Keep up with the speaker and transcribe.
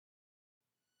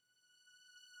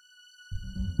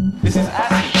This is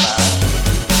acid, man.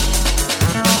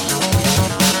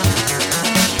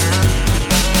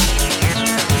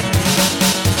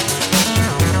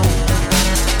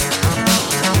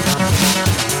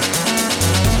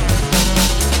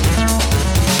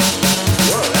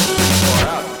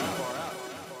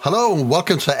 Hello and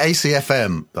welcome to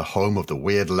ACFM, the home of the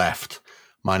weird left.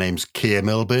 My name's Keir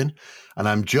Milburn and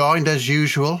I'm joined as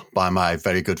usual by my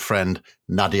very good friend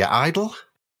Nadia Idle.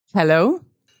 Hello.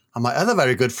 And my other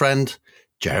very good friend,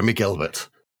 Jeremy Gilbert.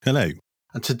 Hello.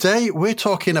 And today we're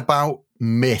talking about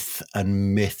myth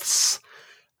and myths,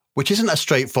 which isn't a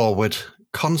straightforward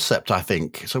concept, I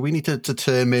think. So we need to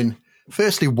determine,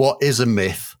 firstly, what is a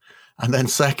myth? And then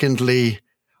secondly,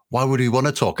 why would we want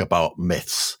to talk about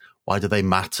myths? Why do they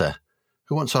matter?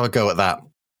 Who wants to have a go at that?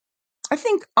 I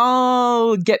think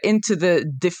I'll get into the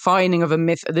defining of a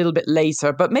myth a little bit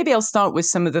later, but maybe I'll start with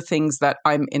some of the things that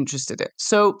I'm interested in.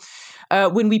 So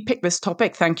when we picked this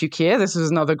topic, thank you, Keir, this was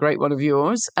another great one of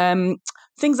yours.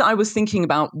 Things that I was thinking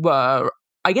about were,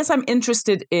 I guess I'm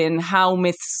interested in how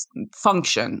myths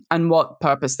function and what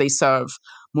purpose they serve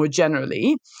more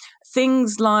generally.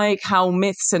 Things like how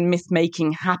myths and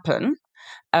myth-making happen,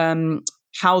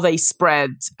 how they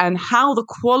spread, and how the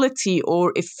quality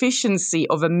or efficiency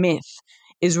of a myth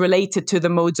is related to the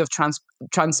modes of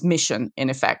transmission, in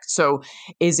effect. So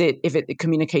is it, if it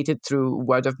communicated through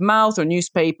word of mouth or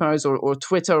newspapers or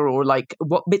Twitter, or like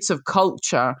what bits of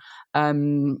culture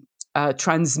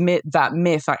transmit that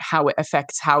myth, like how it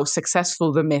affects how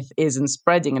successful the myth is in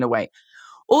spreading in a way.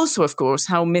 Also, of course,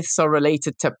 how myths are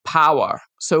related to power.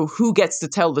 So who gets to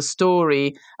tell the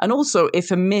story? And also if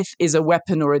a myth is a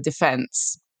weapon or a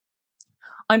defense.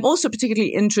 I'm also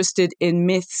particularly interested in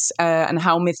myths and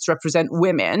how myths represent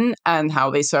women and how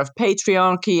they serve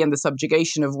patriarchy and the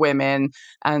subjugation of women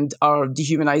and our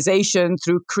dehumanization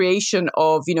through creation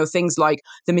of, things like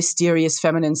the mysterious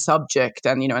feminine subject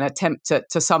and, an attempt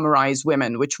to summarize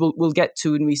women, which we'll get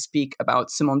to when we speak about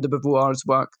Simone de Beauvoir's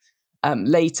work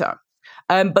later.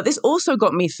 But this also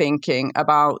got me thinking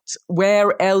about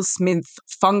where else myth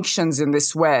functions in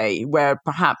this way, where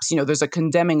perhaps, there's a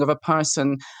condemning of a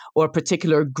person or a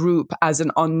particular group as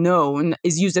an unknown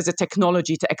is used as a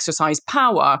technology to exercise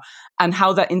power, and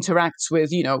how that interacts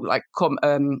with,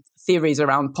 theories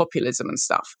around populism and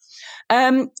stuff.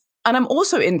 And I'm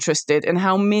also interested in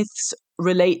how myths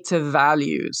relate to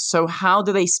values. So how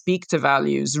do they speak to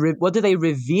values? What do they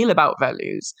reveal about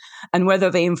values? And whether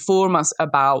they inform us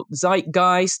about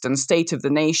zeitgeist and state of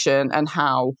the nation and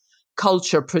how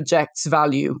culture projects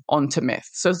value onto myth.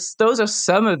 So those are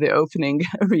some of the opening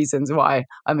reasons why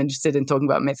I'm interested in talking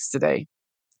about myths today.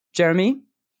 Jeremy?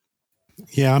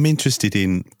 Yeah, I'm interested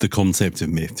in the concept of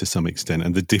myth to some extent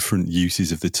and the different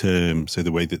uses of the term. So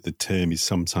the way that the term is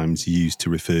sometimes used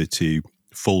to refer to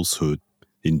falsehood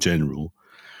in general,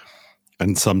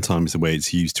 and sometimes the way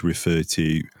it's used to refer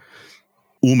to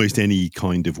almost any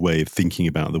kind of way of thinking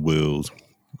about the world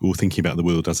or thinking about the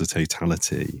world as a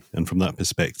totality. And from that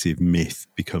perspective, myth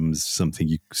becomes something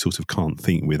you sort of can't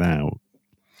think without.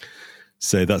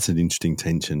 So that's an interesting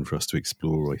tension for us to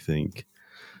explore, I think.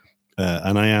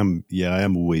 And I am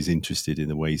always interested in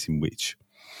the ways in which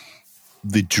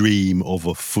the dream of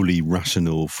a fully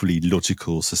rational, fully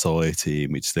logical society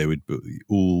in which there would be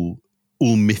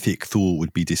all mythic thought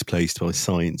would be displaced by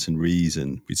science and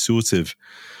reason, which sort of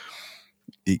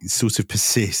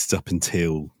persists up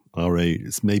until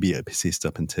it persists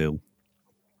up until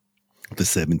the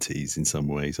 70s in some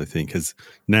ways, I think, has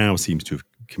now seems to have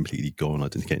completely gone. I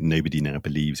don't think nobody now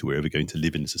believes we're ever going to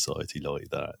live in a society like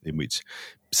that, in which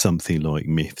something like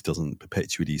myth doesn't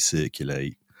perpetually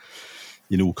circulate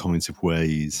in all kinds of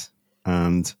ways.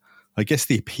 And I guess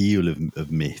the appeal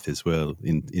of myth as well,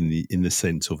 in the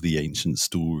sense of the ancient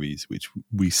stories, which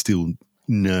we still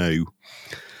know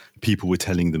people were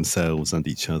telling themselves and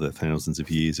each other thousands of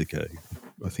years ago.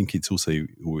 I think it's also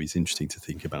always interesting to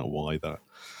think about why that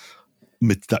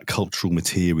cultural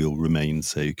material remains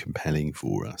so compelling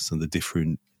for us, and the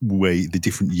different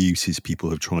uses people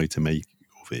have tried to make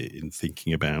of it in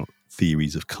thinking about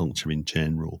theories of culture in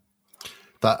general.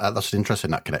 That's interesting,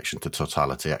 that connection to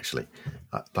totality, actually.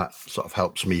 That sort of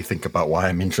helps me think about why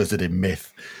I'm interested in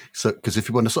myth. So, because if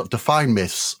you want to sort of define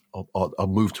myths or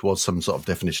move towards some sort of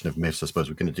definition of myths, I suppose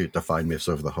we're going to define myths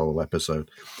over the whole episode.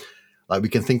 Like, we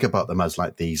can think about them as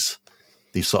like these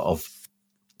sort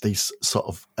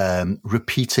of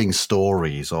repeating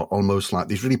stories, or almost like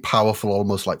these really powerful,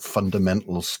 almost like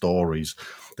fundamental stories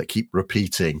that keep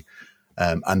repeating.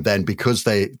 And then because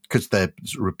they're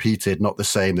repeated, not the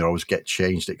same, they always get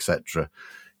changed, etc.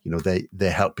 They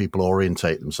help people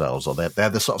orientate themselves, or they're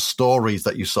the sort of stories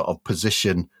that you sort of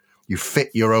position, you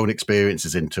fit your own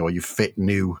experiences into, or you fit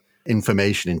new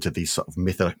information into these sort of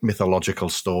mythological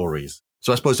stories.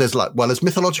 So I suppose there's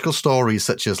mythological stories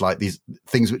such as like these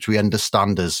things which we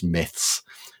understand as myths,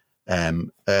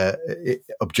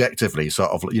 objectively, sort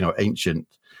of, ancient,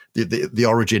 the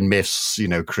origin myths,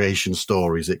 creation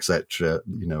stories, etc.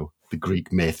 The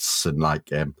Greek myths and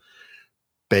like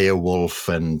Beowulf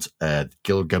and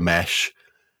Gilgamesh,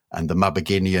 and the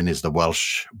Mabinogion is the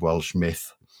Welsh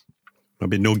myth.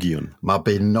 Mabinogion,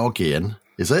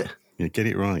 is it? Yeah, get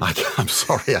it right. I'm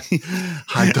sorry,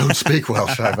 I don't speak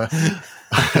Welsh either.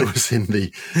 I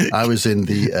was in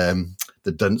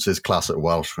the dunces class at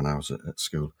Welsh when I was at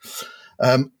school.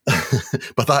 But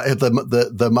that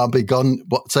the Mabinogion.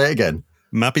 What? Say it again.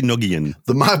 Mabinogion.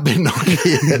 The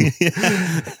Mabinogion.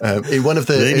 In one of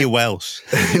the Welsh.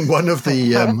 In one of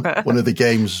the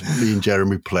games me and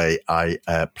Jeremy play, I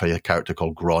play a character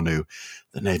called Gronw,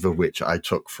 the name of which I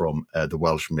took from the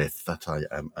Welsh myth that I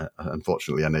am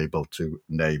unfortunately unable to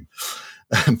name.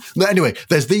 But anyway,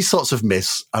 there's these sorts of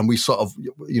myths, and we sort of,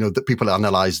 that people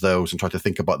analyse those and try to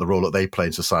think about the role that they play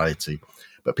in society.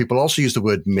 But people also use the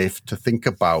word myth to think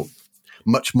about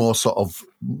much more sort of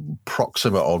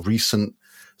proximate or recent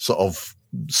sort of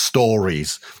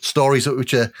stories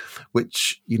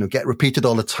which get repeated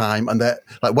all the time. And they're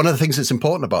like, one of the things that's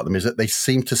important about them is that they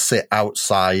seem to sit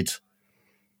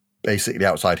basically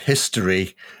outside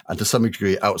history and to some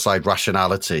degree outside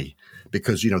rationality,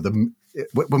 because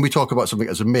when we talk about something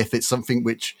as a myth, it's something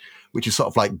which is sort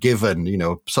of like given,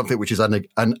 something which is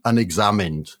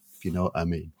unexamined, if you know what I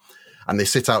mean. And they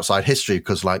sit outside history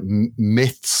because like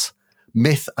myth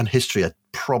and history are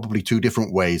probably two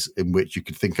different ways in which you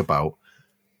could think about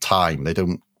time. They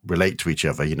don't relate to each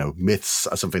other. Myths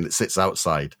are something that sits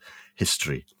outside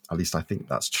history. At least I think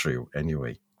that's true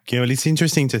anyway. Yeah, well, it's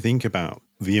interesting to think about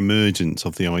the emergence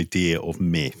of the idea of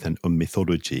myth and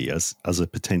mythology as a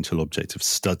potential object of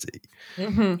study.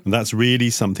 Mm-hmm. And that's really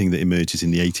something that emerges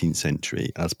in the 18th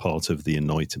century as part of the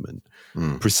Enlightenment,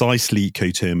 precisely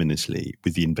coterminously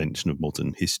with the invention of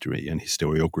modern history and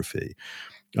historiography,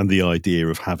 and the idea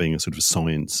of having a sort of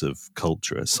science of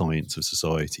culture, a science of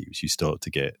society, which you start to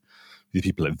get with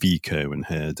people like Vico and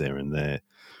Herder and their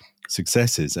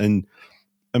successors. And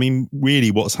I mean,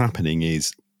 really what's happening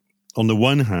is, on the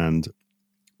one hand,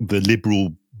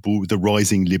 the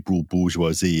rising liberal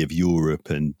bourgeoisie of Europe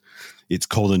and its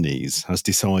colonies has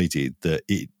decided that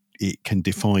it can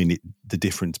define the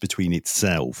difference between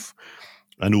itself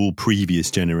and all previous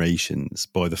generations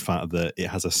by the fact that it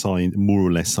has a more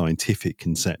or less scientific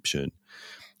conception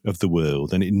of the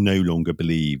world, and it no longer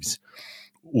believes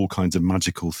all kinds of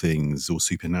magical things or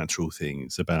supernatural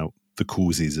things about the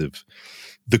causes of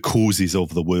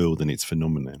the world and its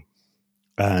phenomena.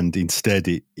 And instead,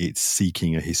 it's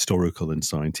seeking a historical and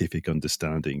scientific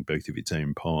understanding both of its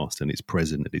own past and its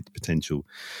present and its potential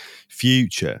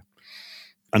future.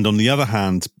 And on the other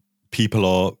hand, people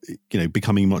are,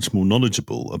 becoming much more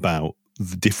knowledgeable about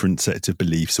the different sets of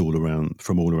beliefs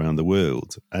from all around the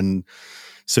world. And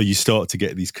so you start to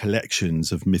get these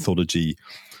collections of mythology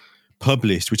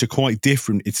published, which are quite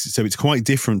different. It's quite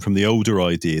different from the older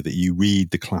idea that you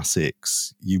read the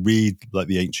classics, you read like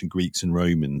the ancient Greeks and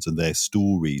Romans and their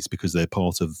stories because they're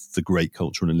part of the great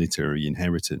cultural and literary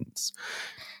inheritance,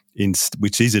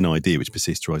 which is an idea which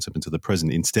persists right up until the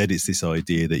present. Instead, it's this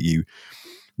idea that you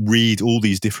read all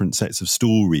these different sets of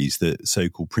stories that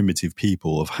so-called primitive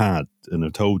people have had and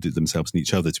have told it themselves and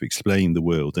each other to explain the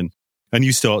world. And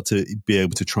you start to be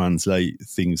able to translate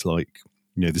things like,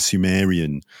 the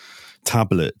Sumerian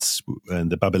tablets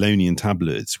and the Babylonian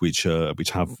tablets, which have,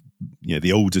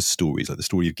 the oldest stories, like the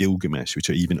story of Gilgamesh, which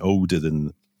are even older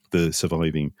than the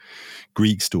surviving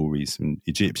Greek stories and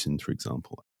Egyptian, for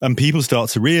example. And people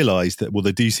start to realize that, well,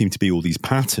 there do seem to be all these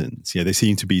patterns. There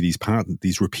seem to be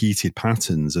these repeated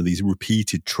patterns and these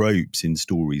repeated tropes in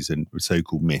stories and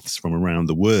so-called myths from around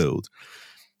the world.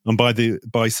 And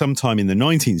by sometime in the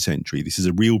 19th century, this is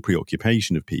a real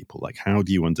preoccupation of people. Like, how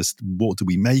do you understand? What do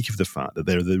we make of the fact that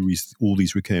there are all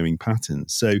these recurring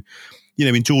patterns? So,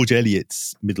 in George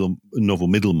Eliot's novel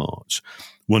Middlemarch,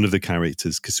 one of the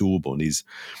characters, Casaubon, is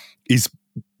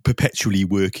perpetually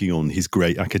working on his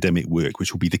great academic work,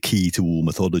 which will be the key to all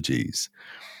mythologies.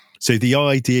 So the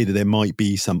idea that there might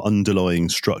be some underlying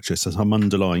structure, some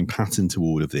underlying pattern to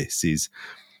all of this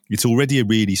it's already a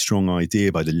really strong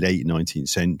idea by the late 19th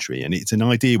century. And it's an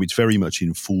idea which very much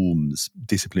informs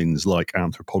disciplines like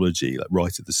anthropology, like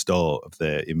right at the start of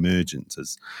their emergence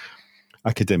as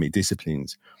academic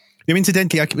disciplines.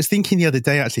 Incidentally, I was thinking the other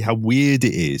day actually how weird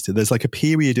it is that there's like a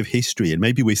period of history, and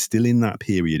maybe we're still in that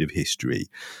period of history,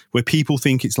 where people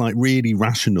think it's like really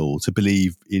rational to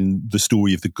believe in the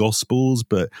story of the Gospels,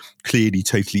 but clearly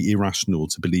totally irrational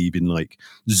to believe in like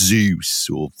Zeus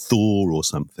or Thor or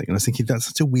something. And I was thinking that's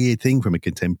such a weird thing from a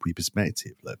contemporary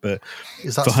perspective. But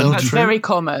is that still That's true? very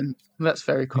common. That's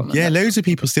very common. Yeah, loads of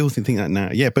people still think that now.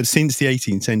 Yeah, but since the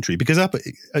 18th century, because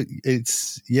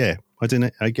it's, yeah, I don't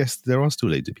know. I guess there are still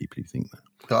loads of people who think that.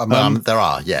 There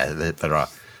are, yeah, there are.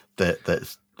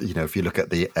 You know, if you look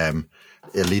at the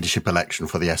leadership election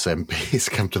for the SNPs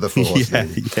come to the fore.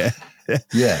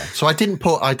 Yeah. So I didn't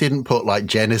put like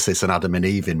Genesis and Adam and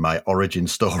Eve in my origin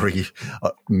story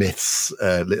myths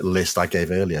little list I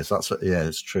gave earlier. So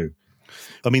it's true.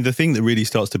 I mean, the thing that really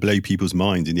starts to blow people's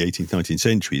minds in the 18th, 19th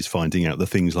century is finding out the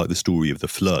things like the story of the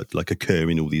flood, like occur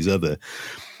in all these other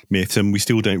myths, and we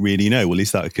still don't really know. Well,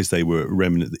 is that because they were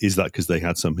remnant? Is that because they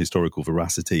had some historical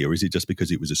veracity, or is it just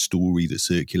because it was a story that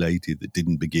circulated that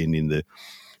didn't begin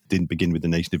with the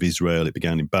nation of Israel? It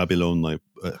began in Babylon. Well,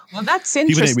 that's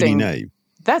interesting. People don't really know.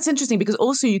 That's interesting because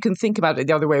also you can think about it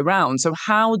the other way around. So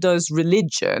how does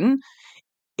religion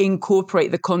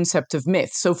incorporate the concept of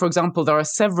myth? So, for example, there are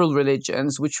several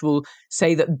religions which will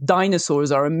say that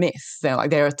dinosaurs are a myth.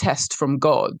 They're a test from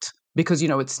God because, you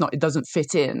know, it doesn't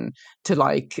fit in to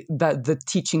like the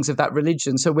teachings of that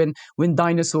religion. So when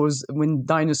dinosaur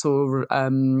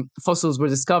fossils were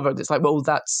discovered, it's like, well,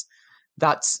 that's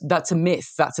a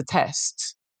myth. That's a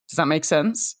test. Does that make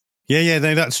sense? Yeah,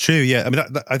 no, that's true. Yeah, I mean,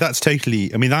 that's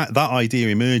totally. I mean, that idea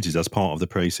emerges as part of the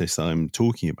process that I'm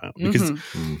talking about. Because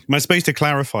am I supposed to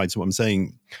clarify to what I'm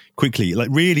saying quickly? Like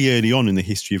really early on in the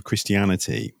history of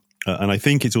Christianity, and I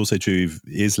think it's also true of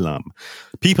Islam,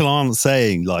 people aren't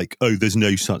saying like, "Oh, there's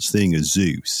no such thing as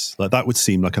Zeus." Like that would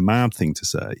seem like a mad thing to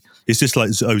say. It's just like,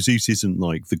 "Oh, Zeus isn't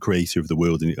like the creator of the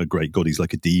world and a great god. He's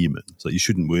like a demon. So you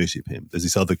shouldn't worship him. There's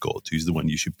this other god who's the one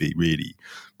you should be really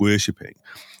worshipping."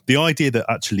 The idea that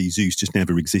actually Zeus just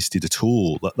never existed at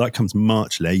all, that comes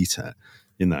much later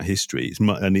in that history.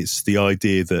 And it's the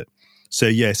idea that, so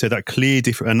that clear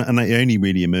difference, and it only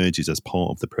really emerges as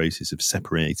part of the process of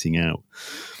separating out.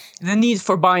 The need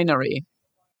for binary.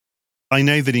 I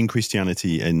know that in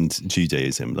Christianity and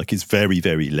Judaism, like it's very,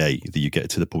 very late that you get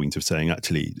to the point of saying,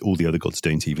 actually, all the other gods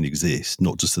don't even exist,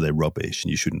 not just that they're rubbish and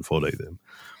you shouldn't follow them.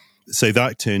 So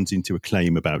that turns into a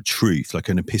claim about truth, like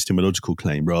an epistemological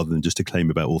claim, rather than just a claim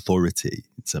about authority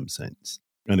in some sense,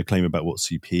 and a claim about what's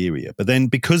superior. But then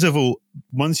because of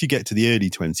once you get to the early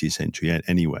 20th century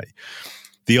anyway,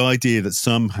 the idea that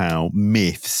somehow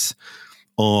myths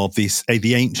are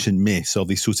the ancient myths are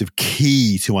this sort of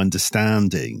key to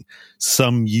understanding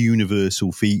some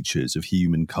universal features of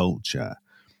human culture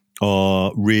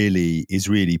is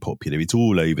really popular. It's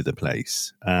all over the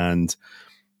place. And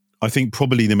I think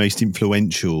probably the most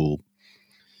influential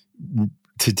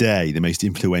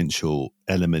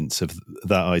elements of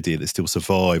that idea that still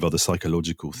survive are the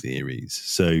psychological theories.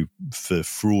 So for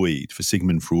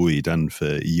Sigmund Freud and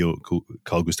for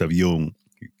Carl Gustav Jung,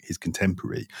 his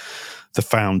contemporary, the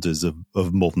founders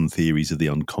of modern theories of the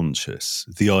unconscious,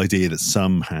 the idea that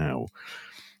somehow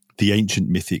the ancient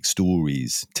mythic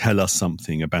stories tell us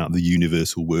something about the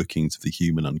universal workings of the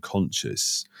human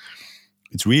unconscious.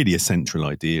 It's really a central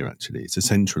idea, actually. It's a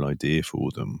central idea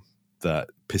for them that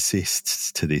persists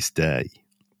to this day.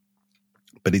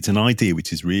 But it's an idea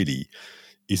which is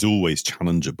always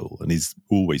challengeable and is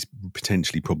always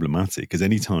potentially problematic, because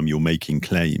anytime you're making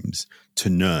claims to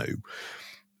know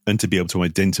and to be able to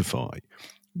identify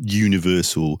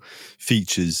universal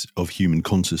features of human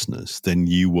consciousness, then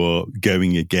you are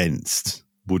going against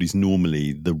what is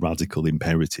normally the radical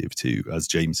imperative to, as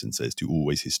Jameson says, to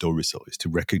always historicise, to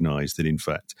recognise that in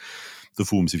fact the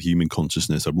forms of human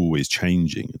consciousness are always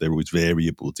changing. They're always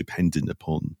variable, dependent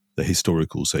upon the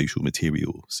historical, social,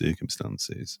 material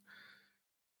circumstances.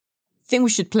 I think we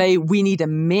should play We Need a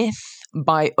Myth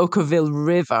by Oakville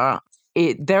River.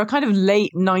 They're kind of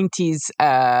late 90s,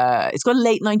 it's got a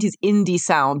late 90s indie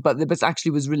sound, but it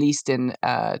actually was released in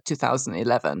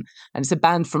 2011. And it's a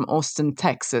band from Austin,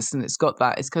 Texas, and it's got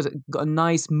a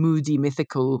nice, moody,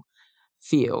 mythical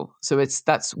feel. So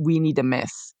that's We Need a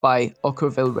Myth by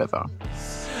Oakville River.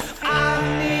 I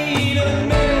need a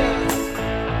myth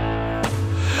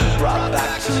brought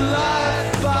back to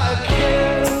life by a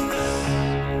kiss.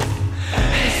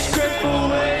 Strip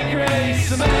away gray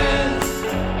cement.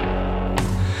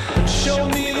 Show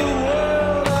me the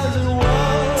world as it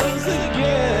was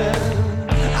again,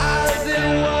 as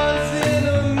it was in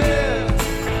a myth.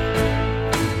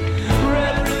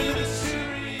 Read through the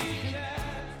series.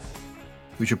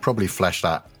 We should probably flesh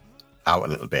that out a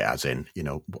little bit, as in,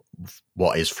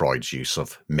 what is Freud's use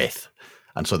of myth?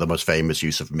 And so the most famous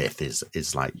use of myth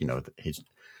is like, his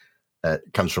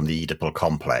comes from the Oedipal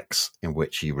complex, in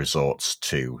which he resorts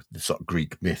to the sort of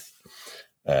Greek myth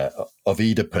of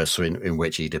Oedipus, in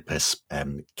which Oedipus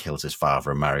kills his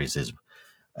father and marries his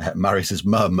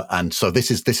mum. And so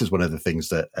this is one of the things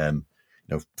that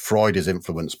Freud is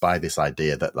influenced by, this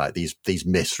idea that like these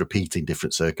myths repeating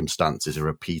different circumstances are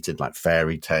repeated like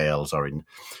fairy tales or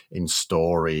in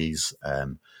stories.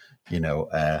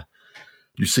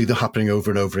 You see them happening over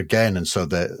and over again. And so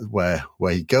where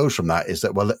he goes from that is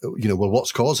that,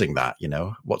 what's causing that?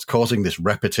 What's causing this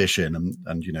repetition?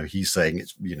 And he's saying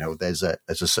it's,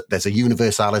 there's a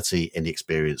universality in the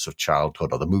experience of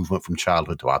childhood, or the movement from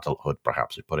childhood to adulthood,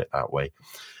 perhaps we put it that way,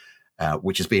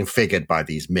 which is being figured by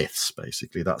these myths.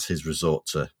 Basically, that's his resort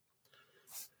to,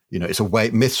 it's a way,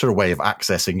 myths are a way of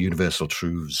accessing universal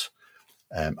truths.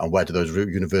 And where do those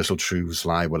universal truths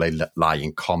lie? Well, they lie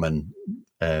in common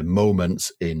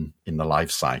moments in the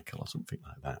life cycle, or something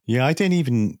like that. Yeah, I don't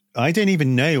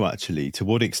even know actually to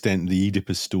what extent the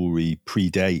Oedipus story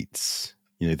predates,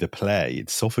 the play.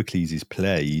 It's Sophocles'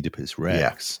 play Oedipus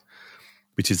Rex,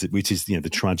 which is the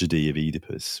tragedy of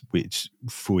Oedipus, which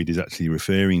Freud is actually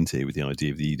referring to with the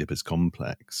idea of the Oedipus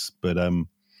complex. But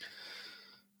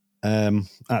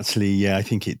actually, yeah, I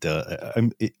think it does.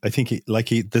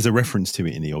 There's a reference to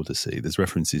it in the Odyssey. There's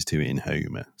references to it in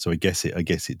Homer. So I guess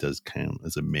it does count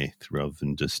as a myth rather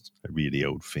than just a really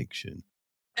old fiction.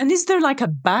 And is there like a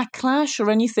backlash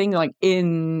or anything like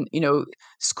in,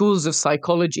 schools of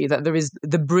psychology, that there is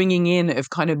the bringing in of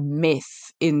kind of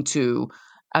myth into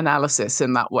analysis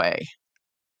in that way?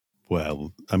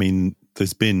 Well,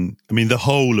 the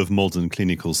whole of modern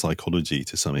clinical psychology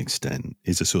to some extent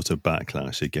is a sort of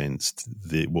backlash against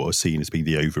what are seen as being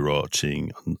the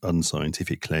overarching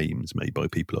unscientific claims made by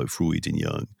people like Freud and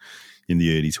Jung in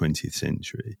the early 20th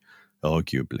century,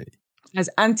 arguably. As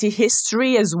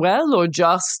anti-history as well, or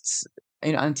just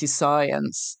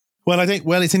anti-science? Well,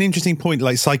 it's an interesting point.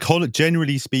 Like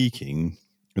generally speaking,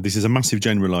 this is a massive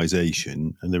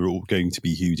generalization, and there are going to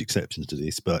be huge exceptions to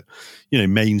this, but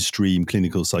mainstream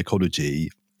clinical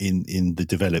psychology in the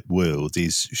developed world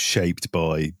is shaped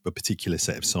by a particular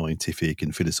set of scientific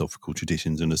and philosophical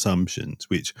traditions and assumptions,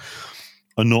 which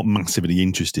are not massively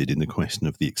interested in the question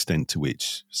of the extent to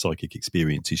which psychic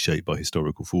experience is shaped by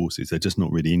historical forces. They're just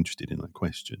not really interested in that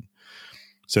question.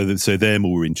 So they're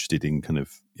more interested in kind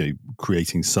of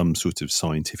creating some sort of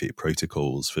scientific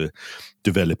protocols for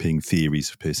developing theories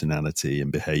of personality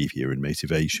and behaviour and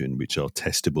motivation, which are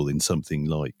testable in something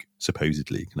like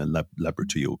supposedly kind of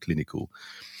laboratory or clinical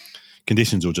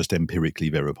conditions, or just empirically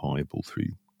verifiable through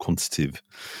quantitative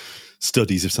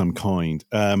studies of some kind.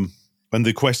 And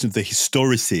the question of the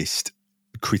historicist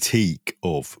critique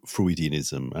of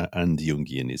Freudianism and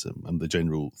Jungianism and the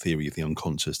general theory of the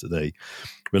unconscious that they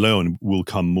rely on will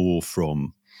come more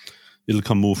from the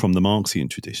Marxian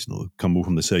tradition, or come more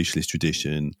from the socialist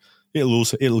tradition.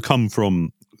 It'll come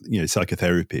from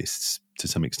psychotherapists to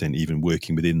some extent, even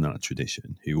working within that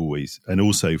tradition, and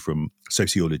also from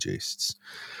sociologists.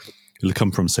 It'll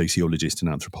come from sociologists and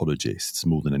anthropologists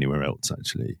more than anywhere else,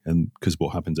 actually. And because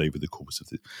what happens over the course of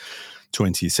the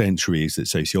 20th century is that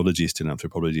sociologists and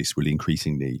anthropologists will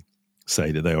increasingly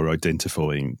say that they are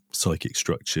identifying psychic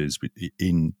structures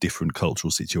in different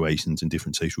cultural situations and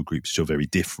different social groups, which are very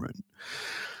different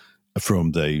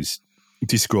from those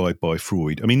described by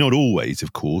Freud. I mean, not always,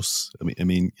 of course.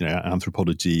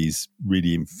 Anthropology is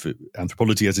really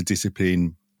anthropology as a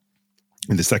discipline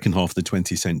in the second half of the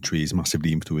 20th century is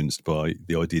massively influenced by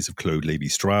the ideas of Claude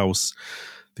Lévi-Strauss,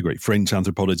 the great French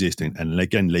anthropologist. And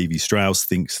again, Lévi-Strauss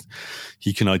thinks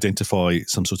he can identify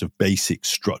some sort of basic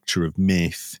structure of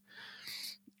myth.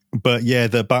 But yeah,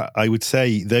 I would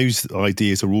say those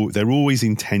ideas they're always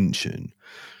in tension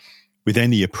with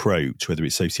any approach, whether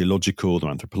it's sociological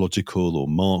or anthropological or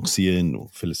Marxian or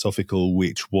philosophical,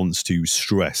 which wants to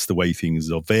stress the way things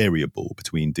are variable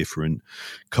between different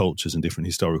cultures and different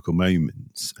historical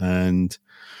moments. And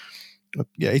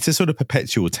yeah, it's a sort of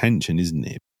perpetual tension, isn't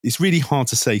it? It's really hard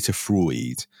to say to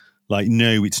Freud, like,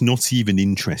 no, it's not even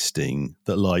interesting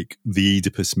that like the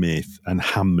Oedipus myth and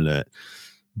Hamlet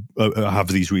have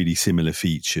these really similar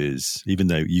features, even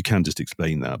though you can just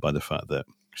explain that by the fact that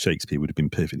Shakespeare would have been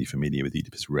perfectly familiar with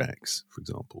Oedipus Rex, for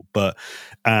example.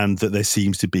 And that there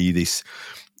seems to be this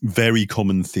very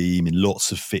common theme in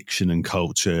lots of fiction and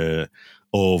culture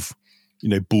of,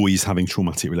 boys having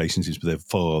traumatic relationships with their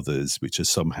fathers, which are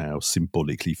somehow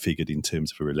symbolically figured in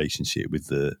terms of a relationship with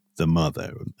the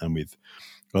mother, and with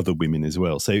other women as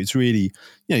well. So it's really,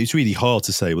 it's really hard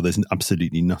to say, well, there's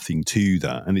absolutely nothing to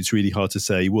that. And it's really hard to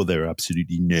say, well, there are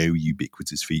absolutely no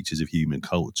ubiquitous features of human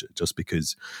culture, just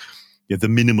because the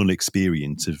minimal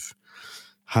experience of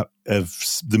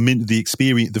the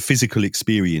experience, the physical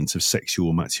experience of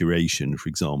sexual maturation, for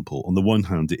example, on the one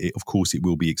hand, of course, it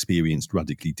will be experienced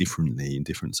radically differently in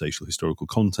different social historical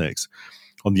contexts.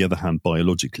 On the other hand,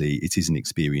 biologically, it is an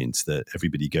experience that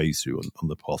everybody goes through on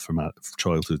the path from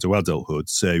childhood to adulthood.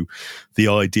 So the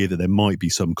idea that there might be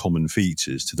some common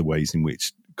features to the ways in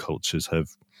which cultures have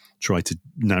tried to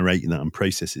narrate that and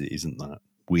process it isn't that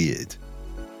weird.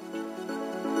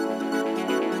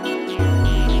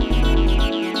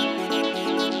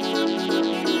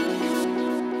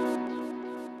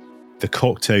 The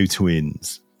Cocteau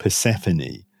Twins,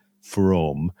 Persephone,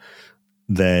 from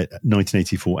their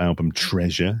 1984 album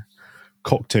Treasure.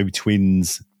 Cocteau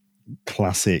Twins,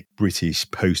 classic British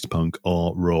post-punk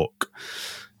art rock.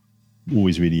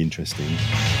 Always really interesting.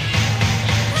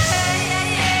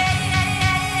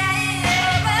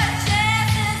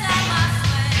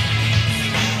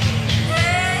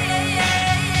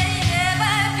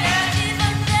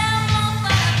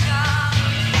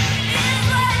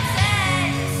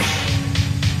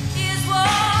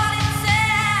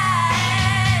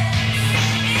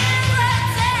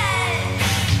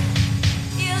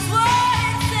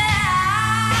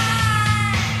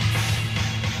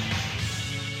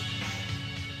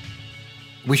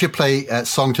 We should play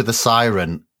Song to the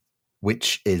Siren,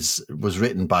 which was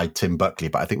written by Tim Buckley,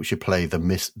 but I think we should play the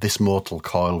This Mortal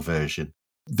Coil version.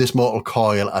 This Mortal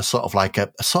Coil are sort of like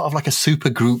a super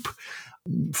group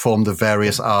formed of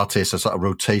various artists, a sort of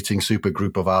rotating super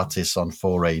group of artists on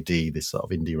 4AD, this sort of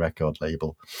indie record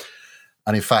label.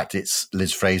 And in fact, it's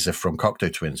Liz Fraser from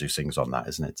Cocteau Twins who sings on that,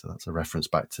 isn't it? So that's a reference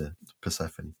back to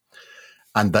Persephone.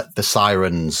 And that the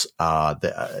sirens are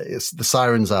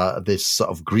this sort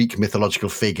of Greek mythological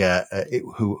figure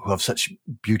who have such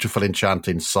beautiful,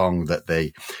 enchanting song that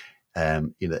they,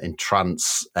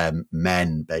 entrance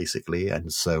men basically.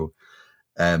 And so,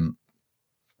 in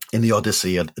the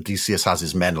Odyssey, Odysseus has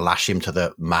his men lash him to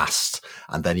the mast,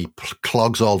 and then he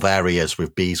clogs all their ears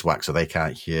with beeswax so they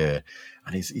can't hear.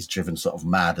 And he's driven sort of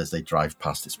mad as they drive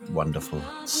past this wonderful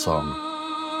song.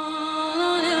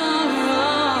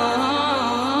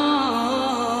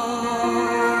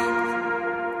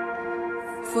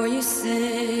 For you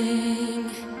sing,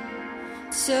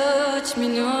 touch me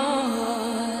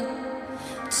not,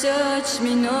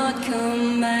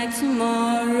 come back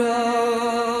tomorrow.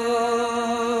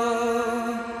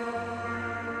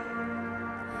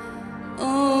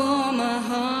 Oh my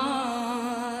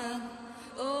heart,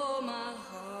 oh my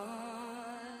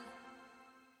heart.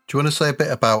 Do you want to say a bit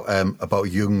about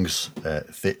Jung's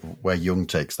where Jung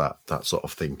takes that sort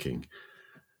of thinking,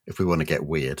 if we want to get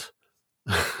weird?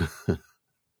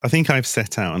 I think I've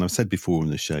set out, and I've said before on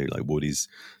the show, like what is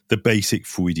the basic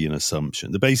Freudian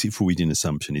assumption. The basic Freudian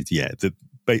assumption is,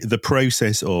 the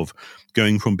process of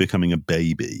going from becoming a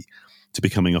baby to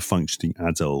becoming a functioning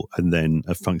adult, and then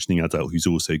a functioning adult who's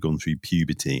also gone through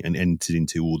puberty and entered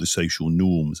into all the social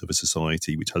norms of a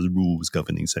society which has rules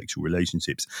governing sexual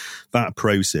relationships. That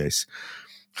process,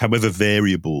 however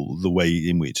variable the way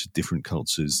in which different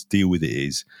cultures deal with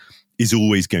it is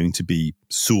always going to be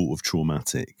sort of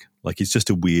traumatic. Like, it's just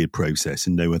a weird process,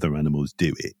 and no other animals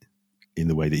do it in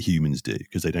the way that humans do,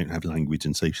 because they don't have language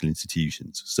and social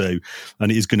institutions. So,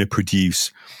 and it is going to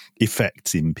produce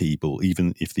effects in people,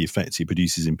 even if the effects it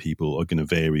produces in people are going to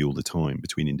vary all the time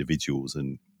between individuals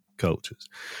and cultures.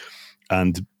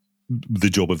 And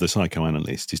the job of the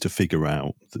psychoanalyst is to figure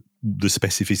out the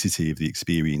specificity of the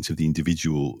experience of the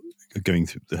individual going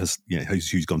through,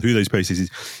 who's gone through those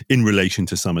processes, in relation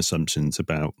to some assumptions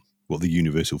about what the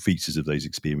universal features of those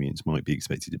experiences might be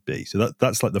expected to be. So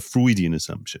that's like the Freudian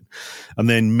assumption. And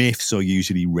then myths are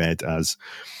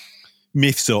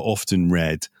often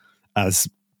read as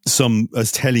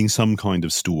telling some kind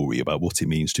of story about what it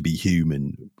means to be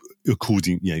human,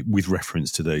 with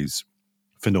reference to those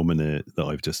phenomena that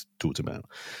I've just talked about.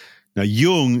 Now,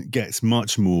 Jung gets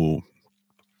much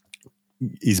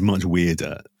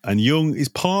weirder, and Jung is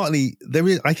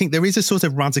I think there is a sort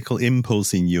of radical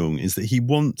impulse in Jung, is that he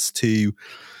wants to,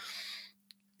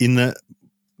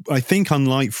 I think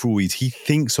unlike Freud, he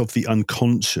thinks of the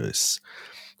unconscious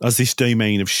as this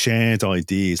domain of shared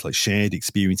ideas, like shared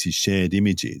experiences, shared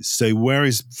images. So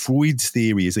whereas Freud's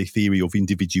theory is a theory of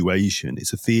individuation,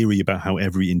 it's a theory about how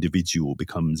every individual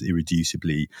becomes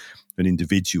irreducibly an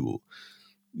individual,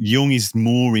 Jung is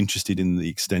more interested in the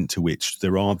extent to which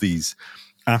there are these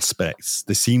aspects,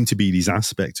 there seem to be these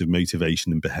aspects of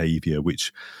motivation and behavior,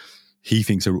 which he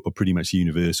thinks are pretty much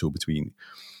universal between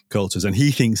cultures. And he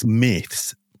thinks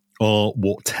myths are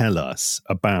what tell us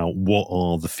about what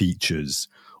are the features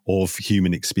of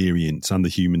human experience and the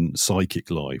human psychic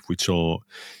life, which are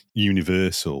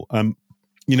universal.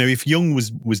 If Jung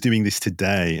was doing this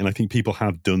today, and I think people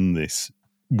have done this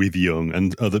with Jung,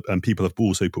 and people have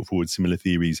also put forward similar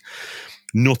theories,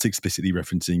 not explicitly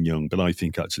referencing Jung, but I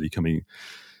think actually coming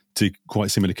to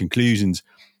quite similar conclusions.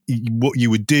 What you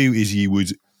would do is you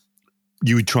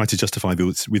would try to justify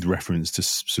this with reference to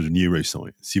sort of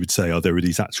neuroscience. You would say, there are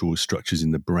these actual structures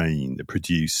in the brain that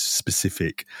produce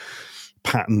specific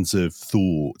patterns of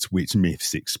thought which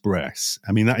myths express.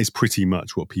 I mean, that is pretty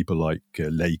much what people like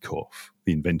Lakoff,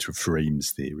 the inventor of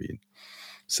frames theory,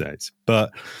 says.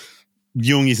 But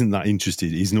Jung isn't that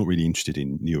interested. He's not really interested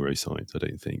in neuroscience, I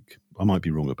don't think. I might be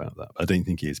wrong about that. I don't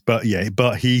think he is. But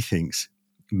he thinks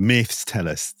myths tell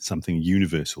us something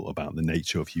universal about the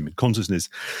nature of human consciousness.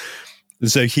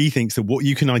 And so he thinks that what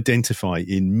you can identify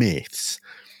in myths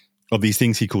are these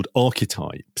things he called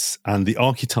archetypes. And the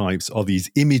archetypes are these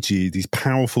images, these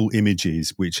powerful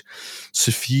images which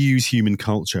suffuse human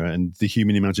culture and the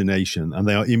human imagination. And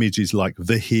they are images like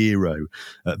the hero,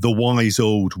 the wise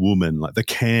old woman, like the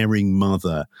caring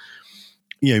mother,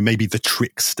 maybe the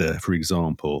trickster, for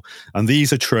example. And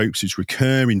these are tropes which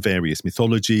recur in various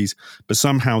mythologies, but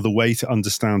somehow the way to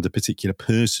understand a particular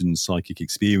person's psychic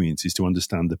experience is to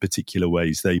understand the particular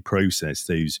ways they process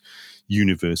those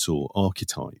universal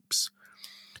archetypes.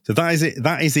 So that is it.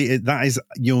 That is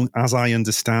Jung as I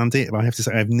understand it. I have to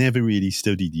say, I've never really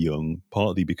studied Jung,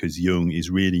 partly because Jung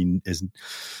is really,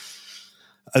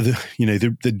 there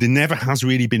never has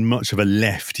really been much of a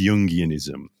left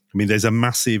Jungianism. I mean, there's a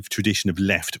massive tradition of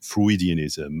left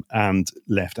Freudianism and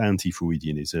left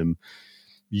anti-Freudianism.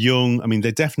 Jung, I mean,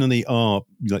 there definitely are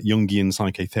like Jungian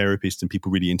psychotherapists and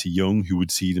people really into Jung who would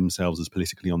see themselves as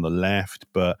politically on the left,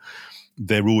 but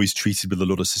they're always treated with a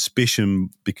lot of suspicion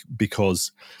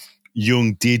because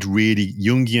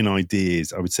Jungian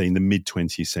ideas, I would say in the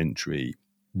mid-20th century,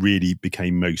 really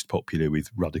became most popular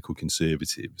with radical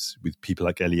conservatives, with people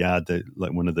like Eliade,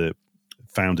 like one of the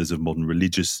founders of modern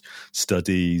religious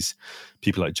studies,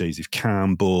 people like Joseph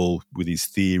Campbell with his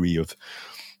theory of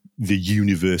the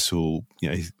universal,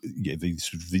 Keir,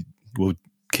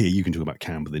 you can talk about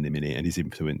Campbell in a minute and his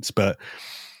influence, but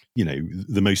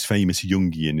the most famous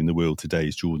Jungian in the world today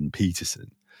is Jordan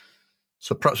Peterson.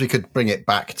 So perhaps we could bring it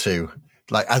back to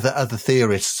like other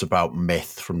theorists about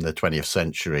myth from the 20th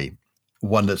century.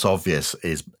 One that's obvious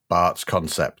is Barth's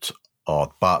concept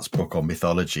or Barth's book on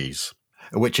mythologies,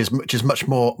 which is much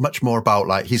more about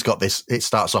like he's got this. It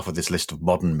starts off with this list of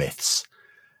modern myths,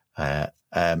 and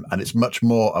it's much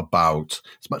more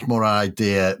an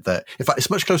idea that, in fact, it's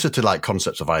much closer to like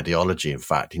concepts of ideology. In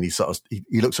fact, and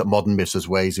he looks at modern myths as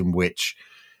ways in which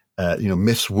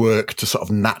myths work to sort of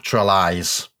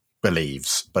naturalize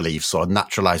beliefs or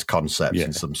naturalize concepts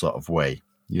in some sort of way.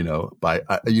 By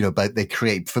they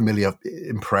create familiar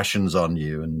impressions on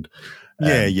you and.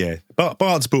 But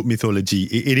Barth's book Mythology,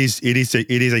 it is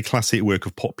a classic work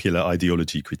of popular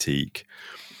ideology critique,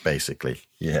 basically.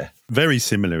 Yeah, very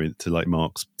similar to like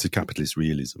Marx to capitalist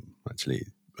realism, actually,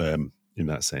 in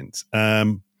that sense.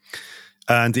 And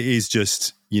it is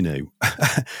just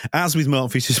as with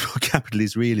Mark Fisher's book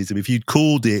Capitalist Realism, if you'd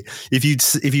put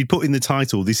in the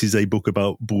title, this is a book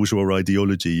about bourgeois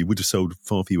ideology, you would have sold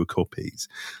far fewer copies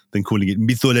than calling it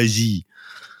Mythologie,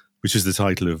 which is the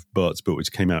title of Barth's book,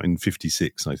 which came out in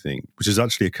 1956, I think, which is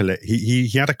actually he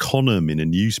had a column in a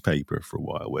newspaper for a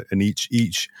while, and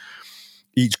each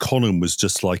column was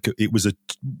just like, it was a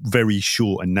very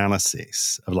short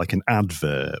analysis of like an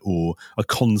advert or a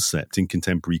concept in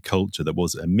contemporary culture that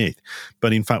was a myth.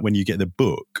 But in fact, when you get the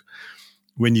book,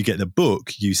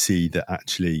 you see that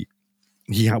actually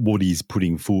what he's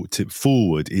putting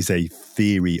forward is a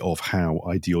theory of how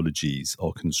ideologies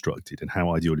are constructed and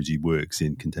how ideology works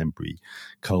in contemporary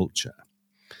culture.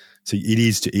 So it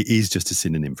is just a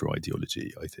synonym for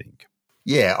ideology, I think.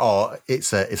 Yeah, or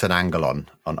it's an angle on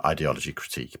ideology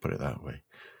critique, put it that way.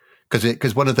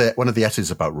 Because one of the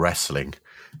essays about wrestling,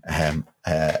 and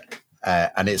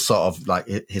it's sort of like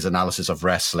his analysis of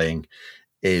wrestling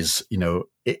is,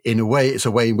 in a way, it's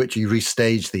a way in which you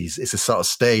restage these. It's a sort of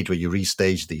stage where you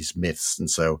restage these myths, and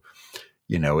so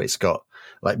it's got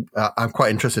like I'm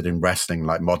quite interested in wrestling,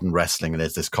 like modern wrestling, and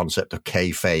there's this concept of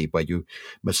kayfabe where you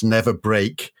must never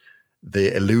break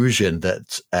the illusion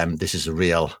that this is a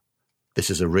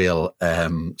real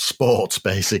sport,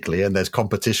 basically, and there's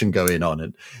competition going on,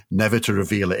 and never to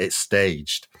reveal it, it's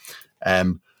staged.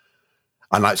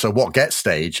 And like, so what gets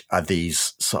staged are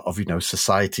these sort of,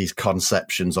 society's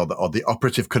conceptions or the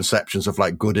operative conceptions of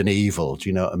like good and evil. Do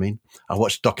you know what I mean? I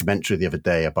watched a documentary the other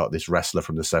day about this wrestler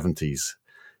from the 70s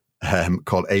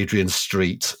called Adrian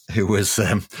Street, who was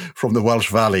from the Welsh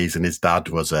Valleys, and his dad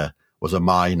was a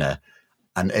miner.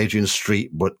 And Adrian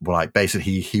Street,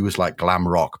 he was like glam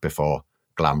rock before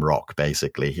glam rock,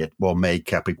 basically. He had more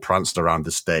makeup, he pranced around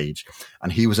the stage,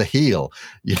 and he was a heel.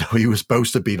 He was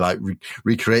supposed to be like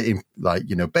recreating, like,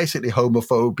 basically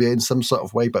homophobia in some sort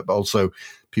of way, but also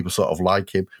people sort of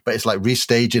like him. But it's like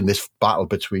restaging this battle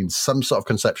between some sort of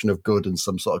conception of good and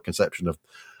some sort of conception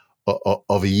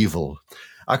of evil.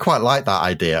 I quite like that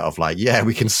idea of like, yeah,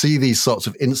 we can see these sorts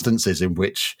of instances in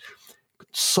which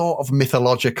sort of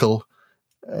mythological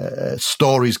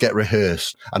stories get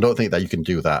rehearsed. I don't think that you can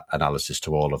do that analysis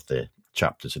to all of the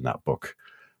chapters in that book,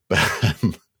 but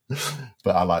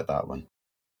I like that one.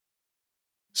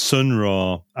 Sun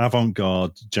Ra,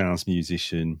 avant-garde jazz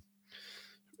musician,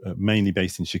 mainly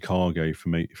based in Chicago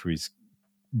for his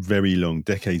very long,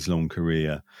 decades-long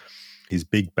career. His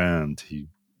big band,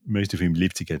 most of whom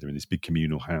live together in this big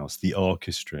communal house, the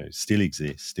orchestra, still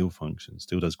exists, still functions,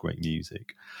 still does great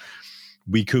music.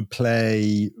 We could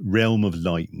play Realm of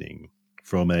Lightning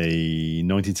from a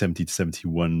 1970 to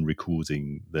 71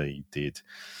 recording they did,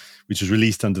 which was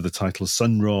released under the title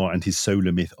Sun Ra and His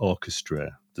Solar Myth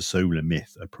Orchestra, the solar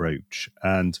myth approach.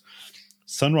 And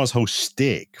Sun Ra's whole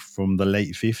shtick from the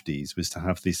late 50s was to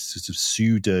have this sort of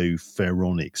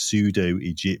pseudo-pharaonic,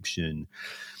 pseudo-Egyptian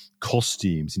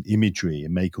costumes and imagery,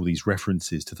 and make all these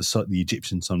references to the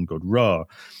Egyptian sun god Ra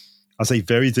as a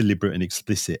very deliberate and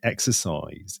explicit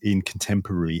exercise in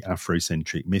contemporary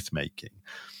Afrocentric myth-making.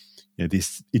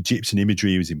 This Egyptian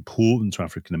imagery was important to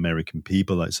African American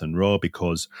people like Sun Ra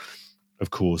because, of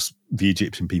course, the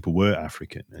Egyptian people were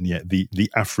African, and yet the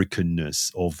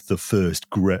Africanness of the first,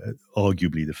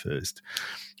 arguably the first,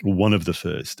 or one of the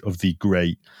first of the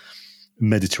great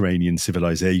Mediterranean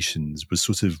civilizations was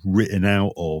sort of written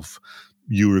out of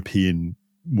European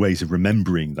ways of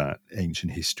remembering that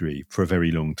ancient history for a very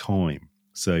long time.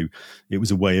 So it was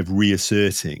a way of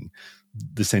reasserting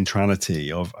the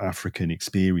centrality of African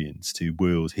experience to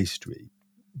world history,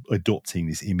 adopting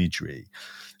this imagery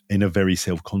in a very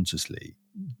self-consciously,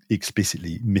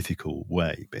 explicitly mythical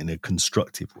way, but in a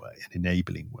constructive way, an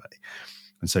enabling way.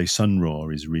 And so Sun Ra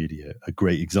is really a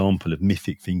great example of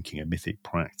mythic thinking, a mythic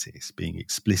practice, being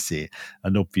explicit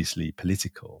and obviously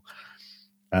political.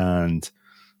 And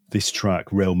this track,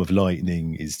 Realm of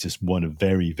Lightning, is just one of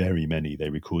very, very many they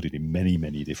recorded in many,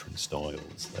 many different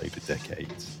styles over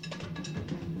decades.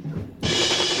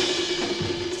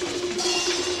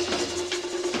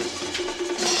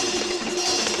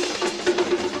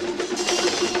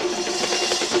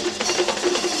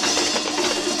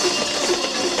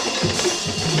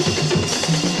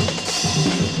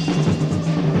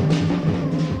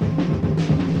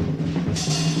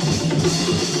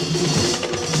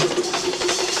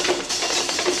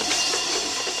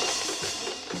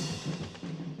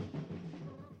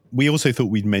 We also thought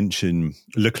we'd mention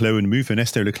Leclos and Mouffe,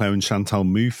 Ernesto Leclos and Chantal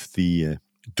Mouffe, the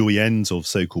doyens of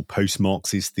so-called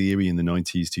post-Marxist theory in the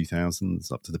 90s,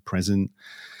 2000s, up to the present.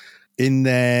 In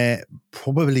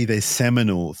probably their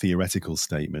seminal theoretical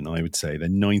statement, I would say, their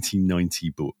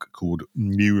 1990 book called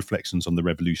New Reflections on the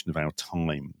Revolution of Our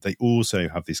Time, they also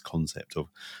have this concept of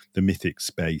the mythic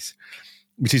space,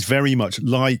 which is very much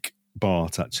like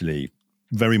Barthes, actually,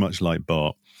 very much like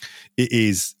Barthes. It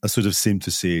is a sort of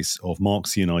synthesis of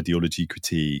Marxian ideology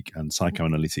critique and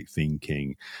psychoanalytic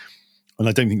thinking. And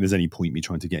I don't think there's any point me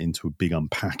trying to get into a big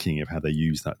unpacking of how they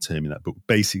use that term in that book.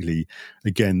 Basically,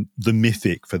 again, the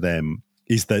mythic for them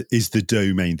is the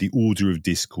domain, the order of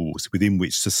discourse within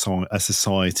which a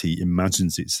society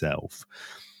imagines itself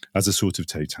as a sort of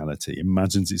totality,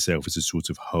 imagines itself as a sort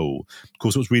of whole. Of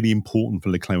course, what's really important for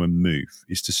Leclos and Mouffe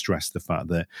is to stress the fact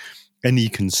that any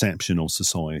conception of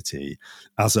society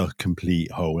as a complete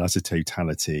whole, as a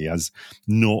totality, as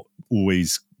not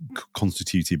always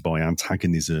constituted by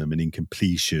antagonism and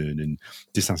incompletion and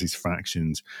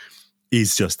dissatisfactions,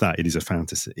 is just that. It is a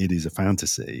fantasy. It is a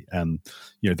fantasy. And,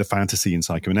 the fantasy in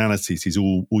psychoanalysis is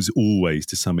always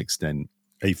to some extent,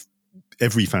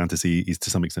 every fantasy is to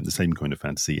some extent the same kind of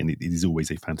fantasy, and it is always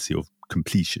a fantasy of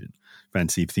completion,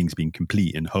 fantasy of things being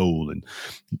complete and whole and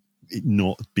it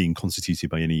not being constituted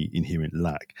by any inherent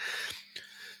lack.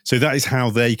 So that is how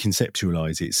they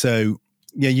conceptualize it. So,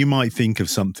 you might think of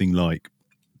something like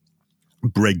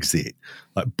Brexit,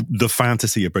 like the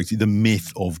fantasy of Brexit, the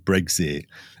myth of Brexit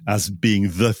as being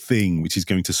the thing which is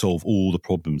going to solve all the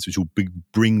problems, which will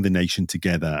bring the nation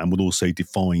together and will also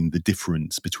define the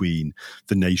difference between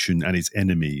the nation and its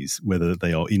enemies, whether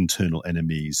they are internal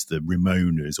enemies, the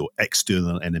Remoaners, or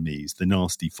external enemies, the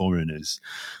nasty foreigners,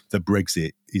 that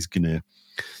Brexit is going to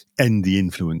end the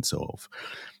influence of.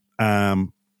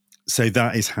 So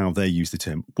that is how they use the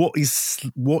term. What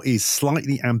is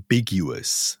slightly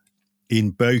ambiguous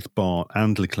in both Barth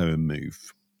and Leclerc and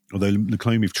Move, although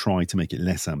Leclerc and Move tried to make it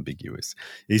less ambiguous,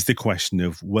 is the question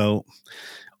of, well,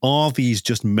 are these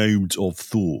just modes of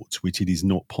thought which it is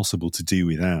not possible to do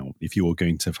without if you are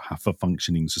going to have a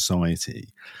functioning society?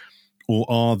 Or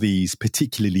are these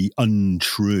particularly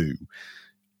untrue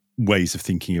ways of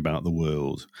thinking about the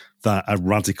world that a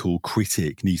radical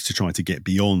critic needs to try to get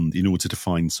beyond in order to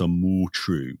find some more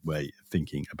true way of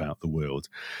thinking about the world?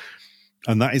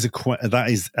 And that is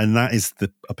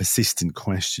a persistent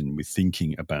question with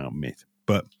thinking about myth.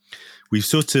 But we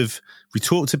talked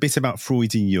a bit about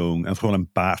Freud and Jung and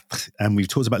Roland Barthes, and we've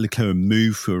talked about Leclerc and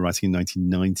Move, who were writing in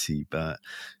 1990. But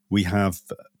we have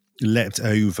leapt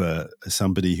over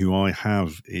somebody who I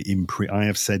have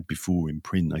said before in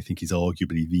print, I think is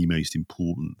arguably the most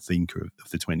important thinker of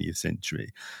the 20th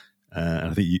century.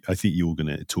 And I think you're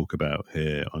going to talk about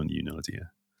her, aren't you,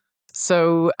 Nadia?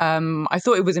 So I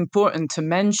thought it was important to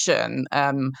mention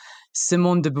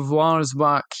Simone de Beauvoir's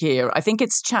work here. I think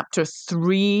it's chapter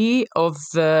 3 of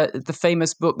the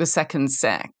famous book, The Second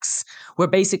Sex, where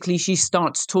basically she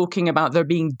starts talking about there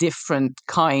being different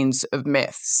kinds of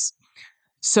myths.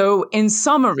 So in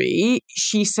summary,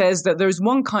 she says that there's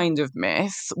one kind of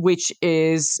myth, which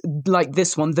is like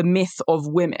this one, the myth of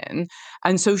women.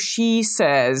 And so she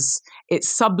says it's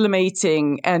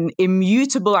sublimating an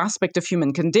immutable aspect of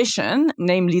human condition,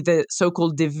 namely the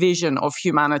so-called division of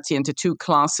humanity into two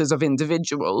classes of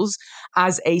individuals,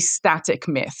 as a static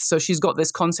myth. So she's got this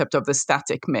concept of the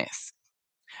static myth.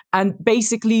 And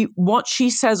basically what she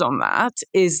says on that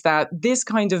is that this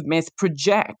kind of myth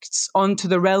projects onto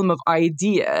the realm of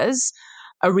ideas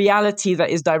a reality that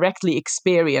is directly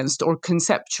experienced or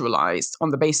conceptualized on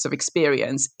the basis of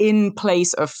experience in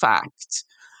place of fact.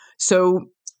 So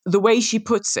the way she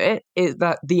puts it is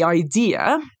that the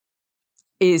idea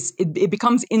it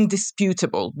becomes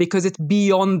indisputable because it's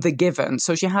beyond the given.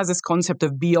 So she has this concept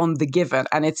of beyond the given,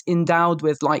 and it's endowed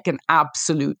with like an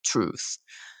absolute truth.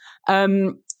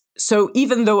 So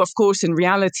even though, of course, in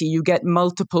reality, you get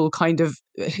multiple kind of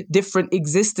different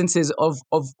existences of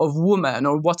woman,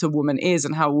 or what a woman is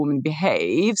and how a woman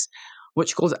behaves,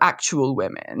 which calls actual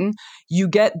women, you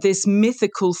get this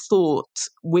mythical thought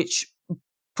which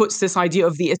puts this idea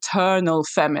of the eternal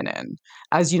feminine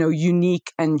as,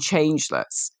 unique and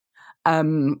changeless.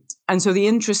 And so the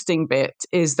interesting bit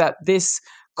is that this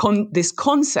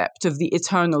concept of the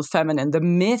eternal feminine, the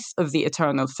myth of the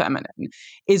eternal feminine,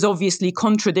 is obviously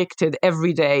contradicted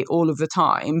every day, all of the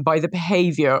time, by the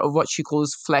behavior of what she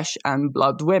calls flesh and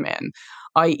blood women,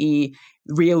 i.e.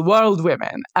 real world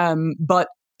women. But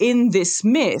in this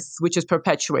myth, which is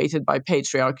perpetuated by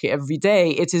patriarchy every day,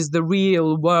 it is the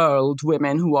real world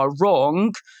women who are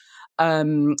wrong.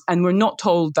 And we're not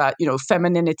told that,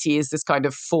 femininity is this kind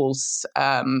of false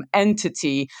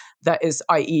entity that is,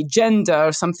 i.e.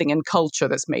 gender, something in culture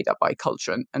that's made up by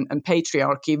culture and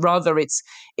patriarchy. Rather, it's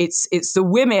the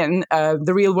women,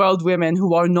 the real world women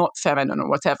who are not feminine or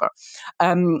whatever.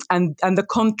 And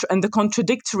the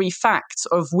contradictory facts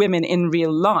of women in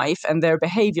real life and their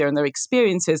behavior and their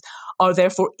experiences are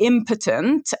therefore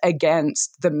impotent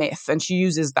against the myth. And she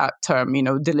uses that term,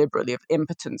 deliberately, of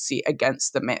impotency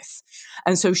against the myth.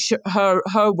 And so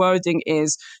her wording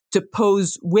is, to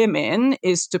pose women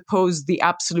is to pose the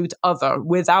absolute other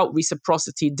without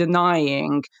reciprocity,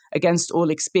 denying against all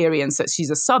experience that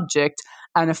she's a subject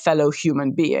and a fellow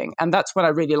human being. And that's what I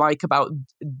really like about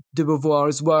de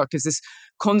Beauvoir's work, is this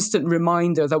constant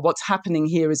reminder that what's happening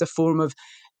here is a form of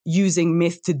using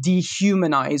myth to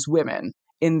dehumanize women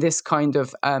in this kind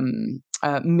of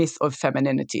myth of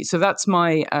femininity. So that's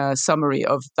my summary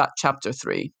of that chapter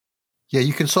 3. Yeah,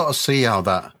 you can sort of see how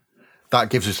that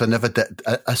gives us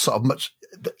a sort of much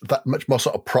more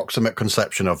sort of proximate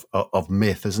conception of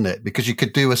myth, isn't it? Because you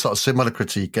could do a sort of similar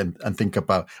critique and think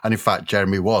about, and in fact,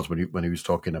 Jeremy was when he was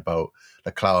talking about the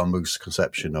Leclerc and Mouve's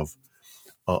conception of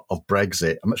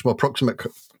Brexit, a much more proximate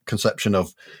conception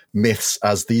of myths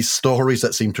as these stories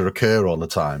that seem to recur all the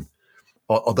time,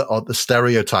 or the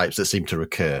stereotypes that seem to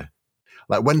recur.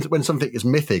 Like when something is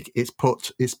mythic, it's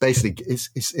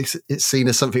seen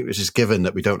as something which is given,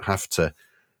 that we don't have to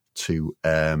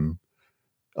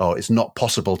it's not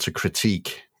possible to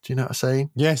critique Do you know what I'm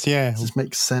saying? Yes, yeah. Does this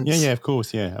make sense? Yeah, of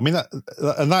course, yeah. I mean,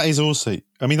 that is also,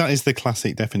 that is the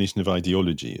classic definition of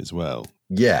ideology as well.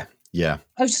 Yeah. I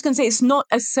was just going to say, it's not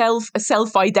a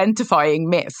self-identifying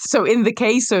myth. So in the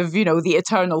case of, the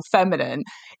eternal feminine,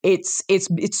 it's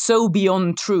so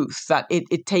beyond truth that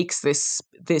it takes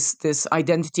this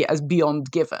identity as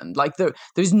beyond given. Like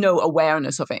there's no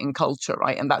awareness of it in culture,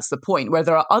 right? And that's the point, where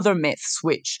there are other myths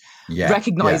which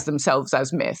recognize themselves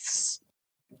as myths.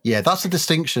 Yeah, that's the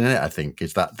distinction in it, I think,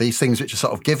 is that these things which are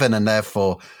sort of given and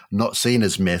therefore not seen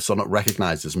as myths or not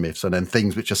recognized as myths, and then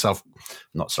things which are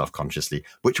not self-consciously,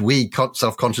 which we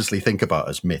self-consciously think about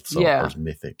as myths or as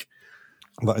mythic.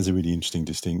 That is a really interesting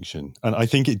distinction. And I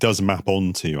think it does map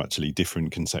onto actually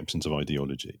different conceptions of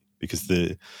ideology, because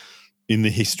in the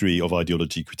history of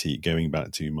ideology critique, going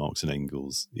back to Marx and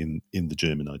Engels in the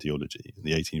German ideology in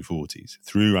the 1840s,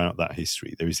 throughout that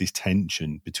history, there is this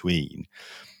tension between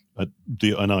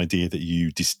an idea that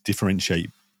you differentiate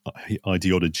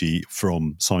ideology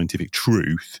from scientific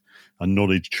truth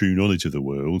and true knowledge of the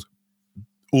world,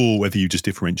 or whether you just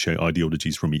differentiate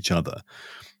ideologies from each other,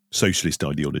 socialist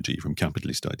ideology from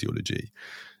capitalist ideology.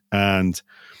 And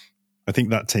I think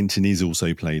that tension is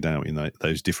also played out in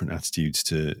those different attitudes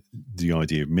to the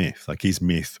idea of myth. Like,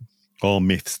 are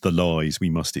myths the lies we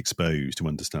must expose to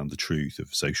understand the truth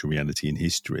of social reality and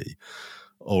history?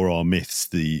 Or are myths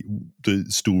the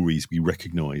stories we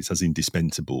recognise as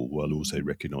indispensable, while also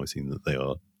recognising that they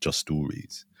are just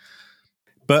stories?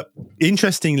 But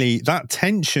interestingly, that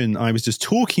tension I was just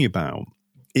talking about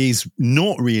is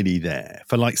not really there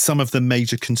for like some of the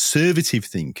major conservative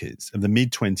thinkers of the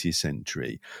mid-20th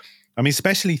century. I mean,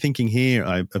 especially thinking here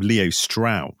of Leo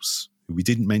Strauss, who we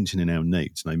didn't mention in our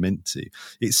notes, and I meant to.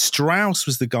 Strauss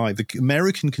was the guy, the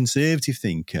American conservative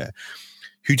thinker,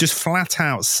 who just flat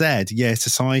out said,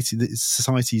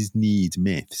 societies need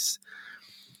myths.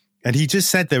 And he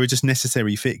just said they were just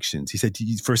necessary fictions. He said,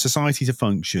 for a society to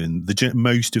function,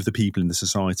 most of the people in the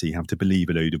society have to believe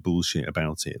a load of bullshit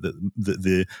about it, that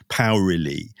the power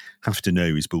elite have to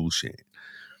know is bullshit.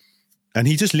 And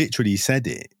he just literally said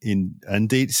it,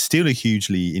 and it's still a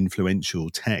hugely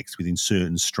influential text within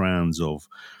certain strands of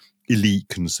elite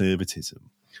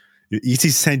conservatism. It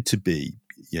is said to be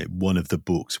one of the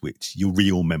books which your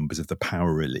real members of the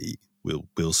power elite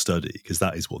will study, because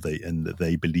that is what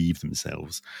they believe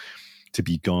themselves to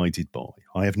be guided by.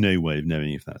 I have no way of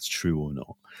knowing if that's true or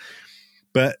not.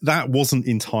 But that wasn't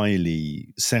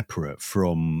entirely separate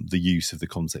from the use of the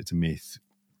concept of myth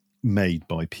made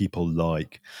by people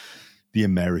like the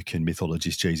American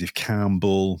mythologist Joseph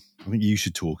Campbell. I think you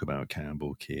should talk about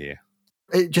Campbell, Keir.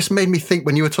 It just made me think,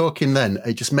 when you were talking then,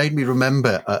 it just made me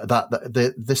remember that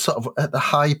the sort of at the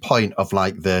high point of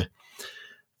like the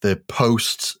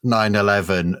post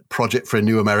 9/11 project for a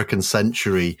new American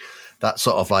century, that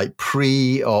sort of like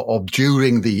pre or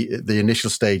during the initial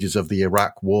stages of the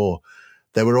Iraq war,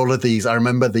 there were all of these. I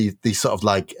remember these sort of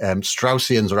like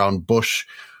Straussians around Bush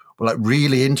were like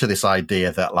really into this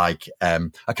idea that like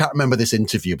I can't remember this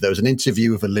interview, but there was an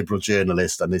interview with a liberal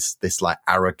journalist, and this like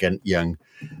arrogant young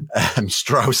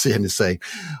Straussian is saying,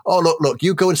 "Oh, look,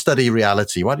 you go and study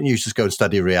reality. Why don't you just go and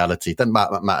study reality? It doesn't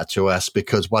matter to us,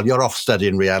 because while you're off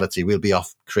studying reality, we'll be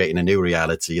off creating a new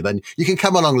reality. And then you can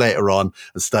come along later on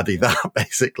and study that."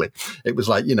 Basically, it was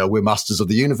like, we're masters of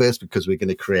the universe because we're going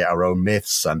to create our own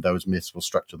myths, and those myths will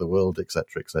structure the world,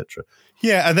 etc., etc.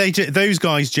 Yeah, and those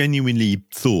guys genuinely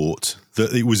thought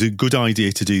that it was a good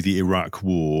idea to do the Iraq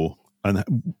war, and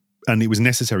it was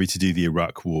necessary to do the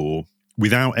Iraq war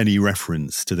without any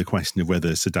reference to the question of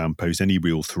whether Saddam posed any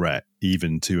real threat,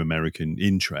 even to American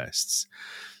interests,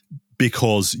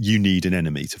 because you need an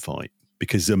enemy to fight.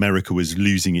 Because America was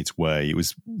losing its way, it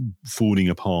was falling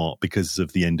apart because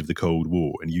of the end of the Cold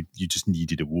War, and you just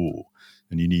needed a war,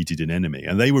 and you needed an enemy.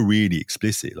 And they were really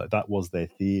explicit, like that was their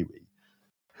theory.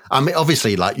 I mean,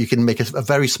 obviously, like you can make a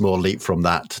very small leap from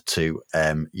that to,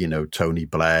 Tony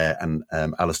Blair and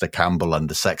Alistair Campbell and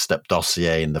the Sex Step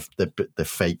dossier and the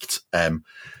faked,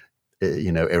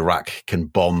 Iraq can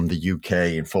bomb the UK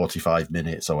in 45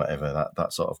 minutes or whatever,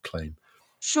 that sort of claim.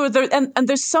 Sure, and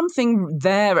there's something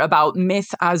there about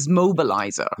myth as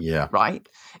mobilizer, right?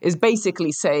 Is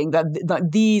basically saying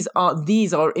that these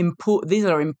are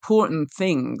important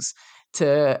things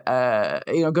to,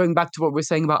 going back to what we're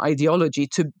saying about ideology,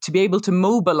 to be able to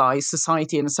mobilize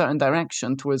society in a certain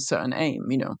direction towards a certain aim,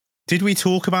 Did we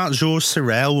talk about Georges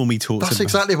Sorel when we talked That's about...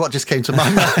 exactly what just came to my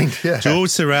mind, yeah.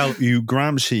 Georges Sorel, who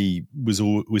Gramsci was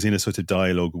in a sort of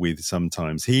dialogue with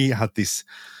sometimes, he had this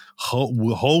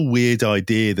whole weird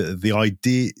idea that the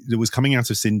idea that was coming out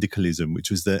of syndicalism, which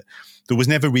was that there was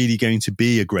never really going to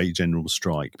be a great general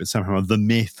strike, but somehow the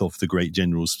myth of the great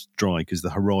general strike as the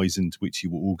horizon to which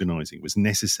you were organising was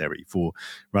necessary for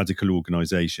radical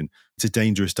organisation. It's a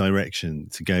dangerous direction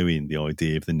to go in, the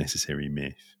idea of the necessary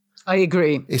myth. I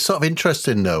agree. It's sort of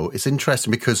interesting, though. It's interesting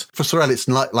because for Sorel, it's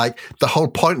not like the whole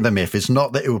point of the myth is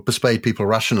not that it will persuade people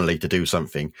rationally to do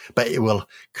something, but it will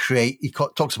create, he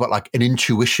talks about like an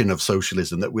intuition of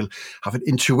socialism, that we'll have an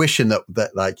intuition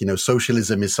that like, you know,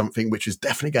 socialism is something which is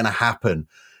definitely going to happen.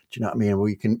 Do you know what I mean?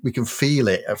 We can feel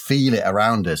it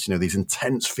around us, you know, these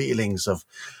intense feelings of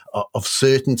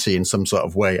certainty in some sort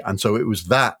of way. And so it was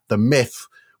that the myth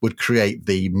would create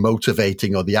the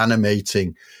motivating or the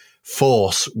animating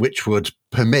force which would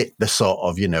permit the sort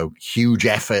of, you know, huge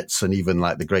efforts and even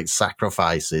like the great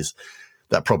sacrifices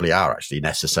that probably are actually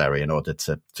necessary in order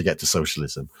to get to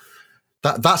socialism.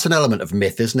 That's an element of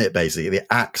myth, isn't it? Basically, it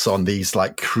acts on these,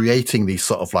 like creating these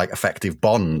sort of like effective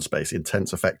bonds, basically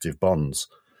intense effective bonds.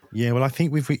 Yeah, well, I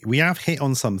think we have hit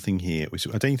on something here, which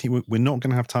I don't think we're not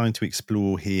going to have time to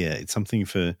explore here. It's something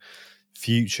for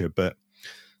future, but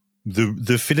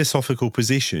the philosophical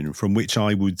position from which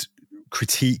I would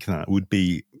critique that would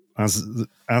be, as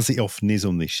it often is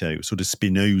on this show, sort of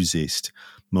Spinozist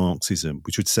Marxism,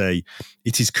 which would say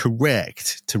it is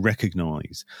correct to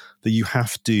recognise that you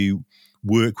have to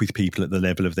work with people at the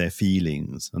level of their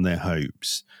feelings and their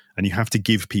hopes, and you have to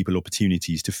give people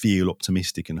opportunities to feel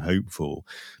optimistic and hopeful.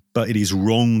 But it is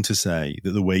wrong to say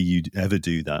that the way you'd ever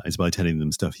do that is by telling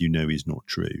them stuff you know is not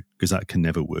true, because that can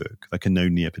never work. That can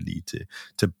only ever lead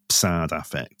to sad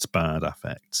affects, bad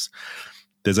affects.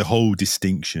 There's a whole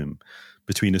distinction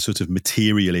between a sort of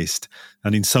materialist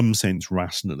and in some sense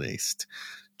rationalist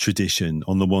tradition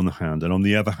on the one hand, and on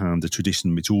the other hand, a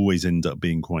tradition which always ends up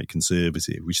being quite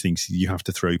conservative, which thinks you have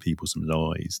to throw people some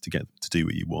lies to get them to do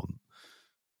what you want.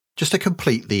 Just to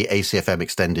complete the ACFM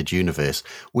extended universe,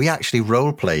 we actually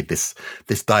role-played this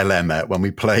dilemma when we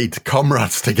played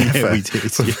Comrades together. Yeah, we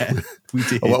did. Yeah, we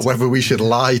did. Whether we should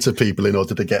lie to people in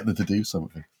order to get them to do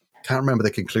something. Can't remember the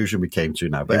conclusion we came to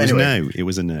now. But It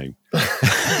was a no.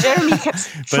 Jeremy kept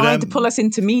trying to pull us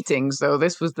into meetings, though.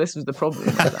 This was the problem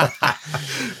with that.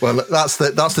 Well, that's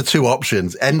the two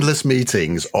options: endless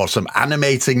meetings or some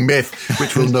animating myth,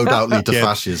 which will no doubt lead to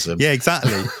fascism. Yeah,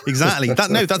 exactly.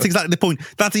 That's exactly the point.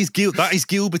 That is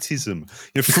Gilbertism.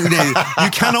 You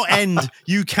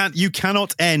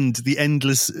cannot end the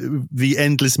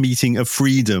endless meeting of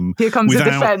freedom. Here comes the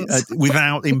defense.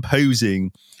 Without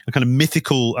imposing a kind of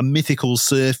mythical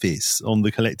surface on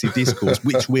the collective discourse,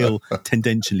 which will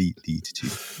tendentially lead to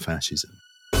fascism.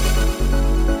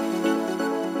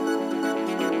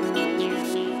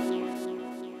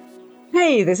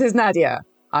 Hey, this is Nadia.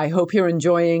 I hope you're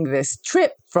enjoying this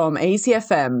trip from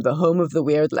ACFM, the home of the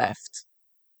weird left.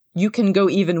 You can go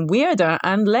even weirder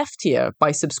and leftier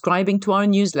by subscribing to our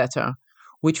newsletter,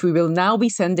 which we will now be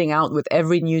sending out with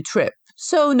every new trip,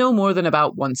 so no more than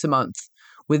about once a month,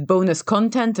 with bonus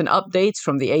content and updates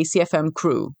from the ACFM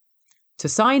crew. To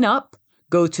sign up,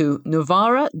 go to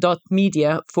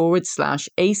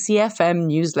novara.media/ACFM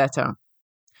newsletter.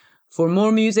 For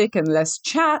more music and less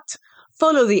chat,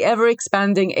 follow the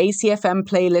ever-expanding ACFM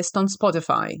playlist on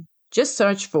Spotify. Just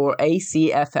search for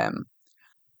ACFM.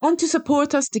 And to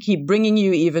support us to keep bringing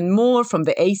you even more from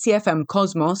the ACFM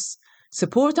cosmos,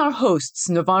 support our hosts,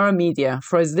 Novara Media,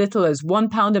 for as little as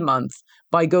 £1 a month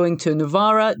by going to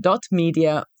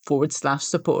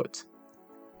novara.media/support.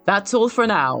 That's all for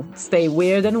now. Stay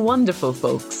weird and wonderful,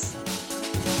 folks.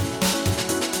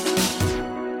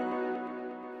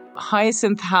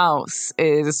 Hyacinth House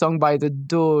is a song by The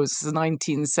Doors, a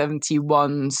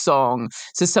 1971 song.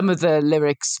 So some of the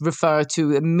lyrics refer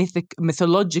to a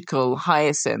mythological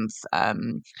hyacinth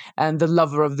and the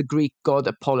lover of the Greek god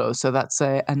Apollo. So that's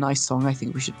a nice song I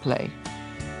think we should play.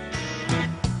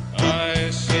 I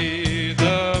see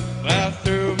the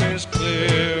bathroom is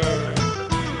clear.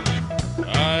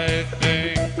 I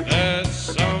think that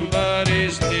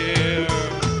somebody's near.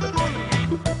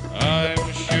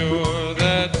 I'm sure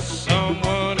that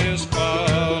someone is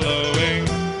following me.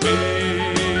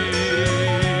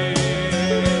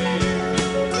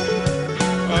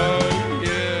 Oh,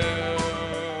 yeah.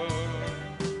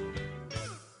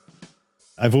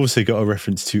 I've also got a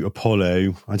reference to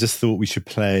Apollo. I just thought we should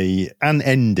play An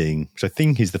Ending, which I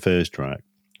think is the first track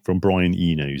from Brian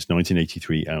Eno's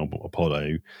 1983 album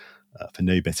Apollo, for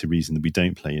no better reason than we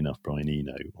don't play enough Brian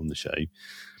Eno on the show.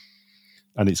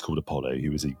 And it's called Apollo,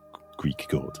 who was a Greek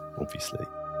god, obviously.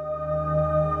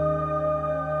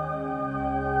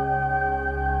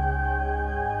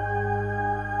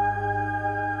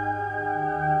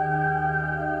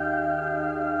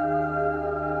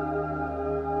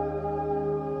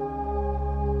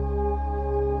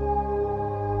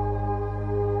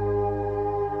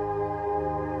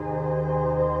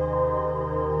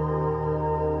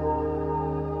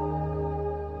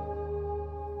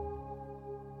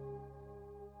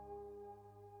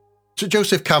 So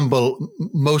Joseph Campbell,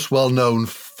 most well known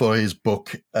for his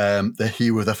book, The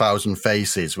Hero of the Thousand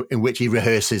Faces, in which he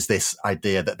rehearses this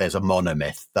idea that there's a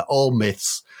monomyth, that all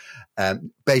myths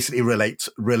basically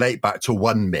relate back to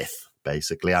one myth,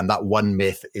 basically, and that one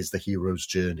myth is the hero's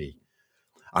journey.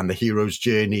 And the hero's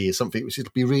journey is something which will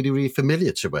be really, really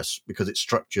familiar to us because it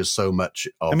structures so much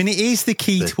of... I mean, it is the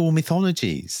key to all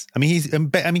mythologies. I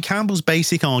mean, Campbell's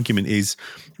basic argument is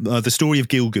the story of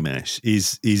Gilgamesh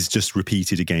is just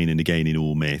repeated again and again in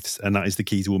all myths, and that is the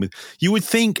key to all myths. You would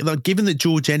think that given that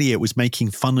George Eliot was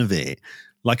making fun of it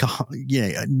like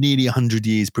nearly 100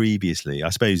 years previously, I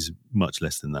suppose much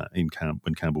less than that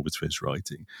when Campbell was first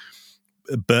writing.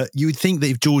 But you would think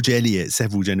that if George Eliot,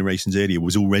 several generations earlier,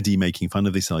 was already making fun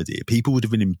of this idea, people would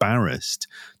have been embarrassed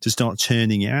to start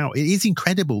churning it out. It is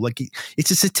incredible. Like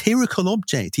it's a satirical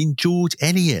object in George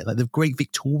Eliot, like the great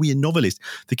Victorian novelist,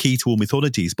 the key to all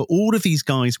mythologies. But all of these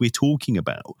guys we're talking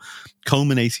about,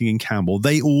 culminating in Campbell,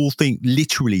 they all think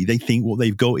what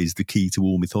they've got is the key to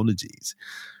all mythologies.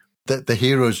 The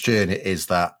hero's journey is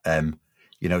that...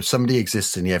 somebody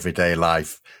exists in the everyday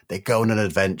life. They go on an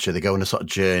adventure. They go on a sort of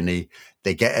journey.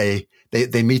 They get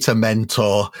they meet a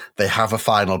mentor. They have a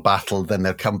final battle. Then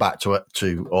they'll come back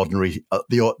to ordinary,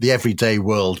 the everyday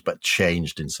world, but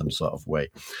changed in some sort of way.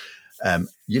 So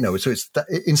it's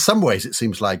in some ways it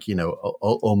seems like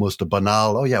almost a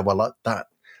banal. Oh yeah, well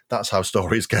that's how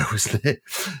stories go, isn't it?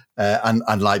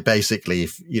 And like basically,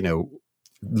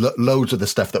 loads of the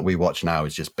stuff that we watch now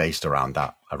is just based around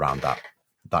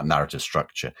that narrative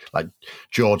structure. Like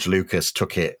George Lucas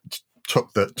took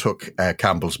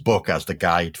Campbell's book as the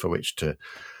guide for which to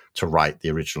write the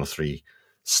original 3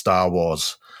 Star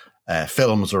Wars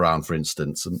films around, for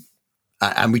instance,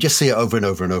 and we just see it over and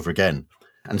over and over again.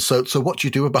 And so what do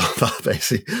you do about that,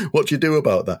 basically? What do you do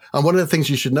about that? And one of the things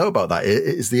you should know about that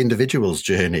is the individual's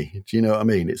journey. Do you know what I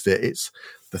mean? It's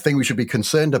the thing we should be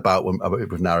concerned about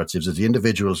with narratives is the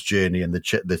individual's journey and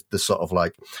the sort of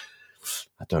like,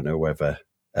 I don't know whether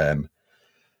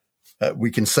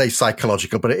we can say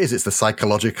psychological, but it's the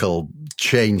psychological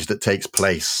change that takes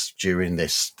place during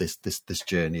this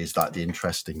journey is like the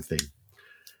interesting thing.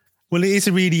 Well, it is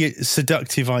a really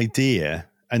seductive idea.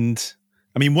 And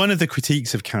I mean, one of the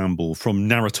critiques of Campbell from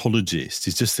narratologists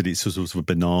is just that it's sort of a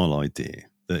banal idea.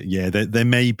 That, there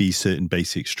may be certain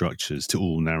basic structures to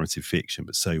all narrative fiction,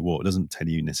 but so what? It doesn't tell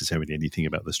you necessarily anything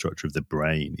about the structure of the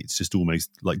brain. It's just almost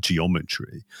like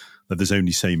geometry. That there's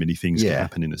only so many things that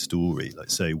happen in a story. Like,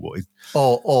 so what?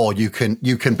 Or you can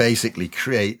basically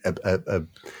create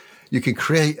you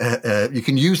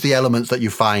can use the elements that you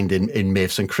find in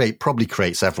myths and probably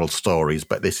create several stories,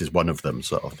 but this is one of them,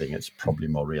 sort of thing. It's probably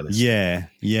more realistic.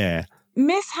 Yeah.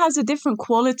 Myth has a different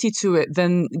quality to it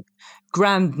than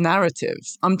grand narrative.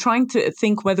 I'm trying to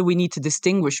think whether we need to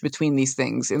distinguish between these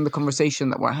things in the conversation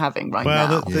that we're having now.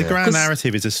 Well, the grand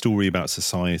narrative is a story about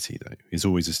society, though. It's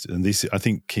always, and this, I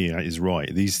think Keir is right.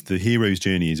 The hero's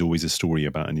journey is always a story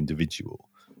about an individual.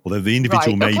 Although the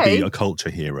individual may be a culture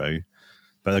hero,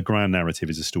 but a grand narrative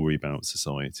is a story about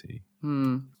society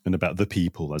and about the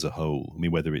people as a whole. I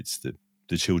mean, whether it's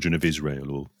the children of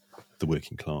Israel or the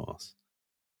working class.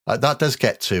 That does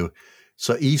get to...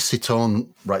 So Yves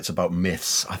Citon writes about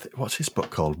myths. What's his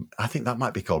book called? I think that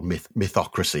might be called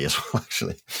Mythocracy as well,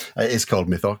 actually. It is called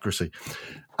Mythocracy.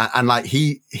 And like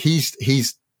he's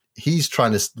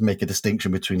trying to make a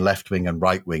distinction between left-wing and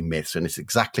right-wing myths, and it's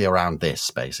exactly around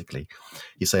this, basically.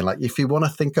 He's saying, like, if you want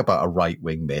to think about a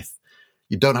right-wing myth,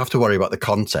 you don't have to worry about the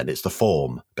content. It's the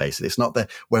form, basically. It's not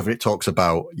whether it talks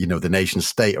about, the nation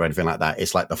state or anything like that.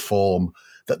 It's like the form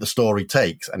that the story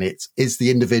takes, and it's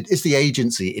the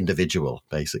agency individual,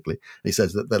 basically. And he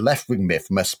says that the left-wing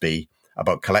myth must be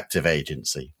about collective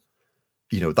agency.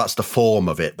 That's the form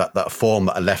of it, that form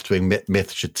that a left-wing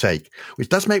myth should take, which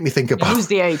does make me think about... Who's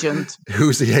the agent?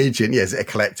 Who's the agent? Yes, a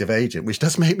collective agent, which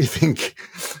does make me think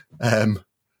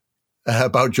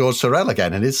about George Sorel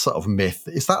again and his sort of myth.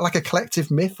 Is that like a collective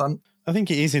myth? I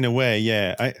think it is in a way,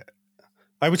 yeah.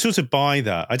 I would sort of buy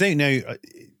that. I don't know...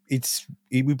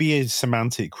 It would be a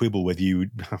semantic quibble whether you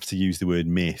would have to use the word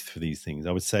myth for these things.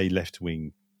 I would say left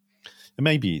wing.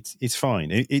 Maybe it's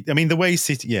fine. I mean, the way I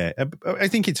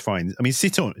think it's fine. I mean,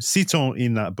 Citon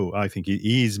in that book, I think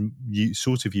he is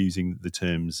sort of using the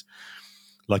terms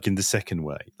like in the second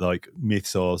way. Like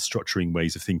myths are structuring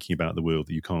ways of thinking about the world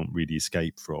that you can't really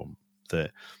escape from.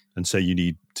 And so you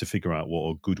need to figure out what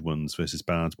are good ones versus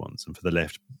bad ones. And for the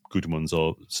left, good ones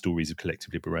are stories of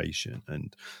collective liberation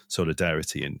and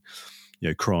solidarity and,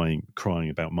 crying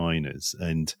about miners.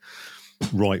 And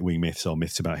right-wing myths are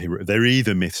myths about they're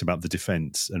either myths about the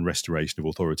defense and restoration of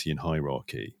authority and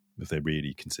hierarchy, if they're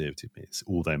really conservative myths,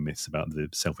 or they're myths about the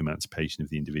self-emancipation of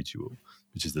the individual,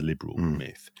 which is the liberal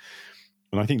myth.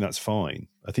 And I think that's fine.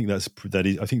 I think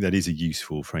that is a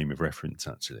useful frame of reference,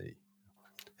 actually.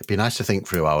 It'd be nice to think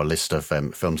through our list of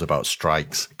films about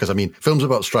strikes, because I mean, films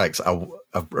about strikes are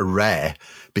rare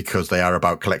because they are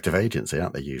about collective agency,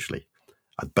 aren't they? Usually,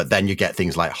 but then you get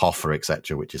things like Hoffa,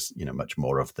 etc., which is much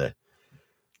more of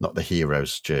not the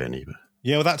hero's journey.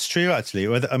 Yeah, well, that's true, actually.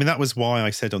 I mean, that was why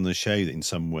I said on the show that in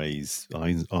some ways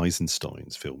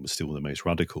Eisenstein's film is still the most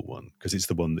radical one, because it's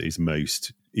the one that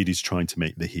it is trying to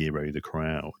make the hero the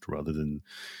crowd rather than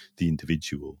the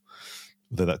individual.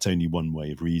 Although that's only one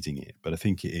way of reading it. But I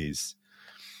think it is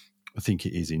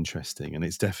interesting. And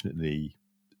it's definitely,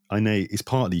 I know it's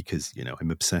partly because,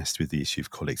 I'm obsessed with the issue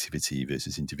of collectivity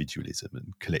versus individualism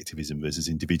and collectivism versus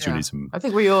individualism. Yeah, I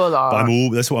think we all are. But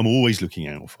that's what I'm always looking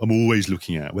out. I'm always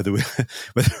looking at whether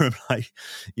I'm like,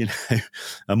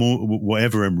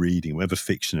 whatever I'm reading, whatever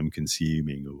fiction I'm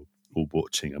consuming or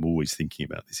watching, I'm always thinking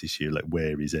about this issue, like,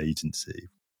 where is agency?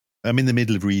 I'm in the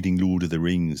middle of reading Lord of the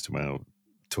Rings to our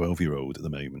 12-year-old at the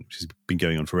moment, which has been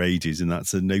going on for ages, and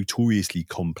that's a notoriously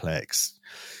complex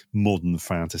modern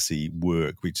fantasy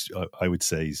work, which I would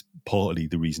say is partly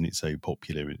the reason it's so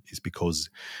popular is because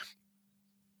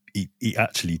it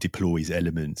actually deploys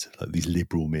elements like these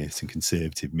liberal myths and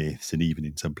conservative myths, and even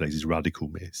in some places radical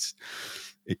myths,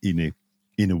 to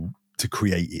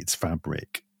create its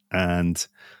fabric.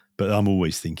 But I'm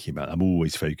always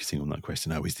focusing on that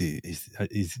question.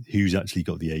 Is who's actually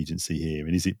got the agency here,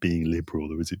 and is it being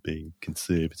liberal or is it being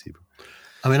conservative?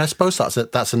 I mean, I suppose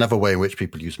that's another way in which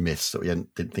people use myths that we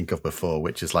didn't think of before,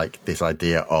 which is like this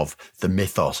idea of the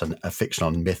mythos and a fiction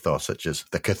on mythos, such as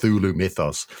the Cthulhu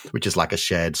mythos, which is like a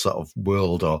shared sort of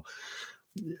world a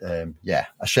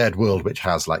shared world which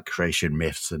has like creation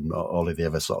myths and all of the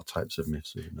other sort of types of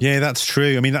myths. Yeah, that's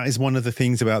true. I mean, that is one of the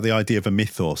things about the idea of a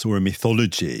mythos or a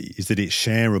mythology, is that it's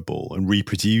shareable and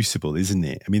reproducible, isn't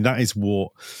it? I mean, that is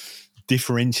what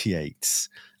differentiates.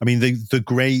 I mean, the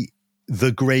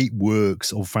great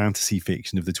works of fantasy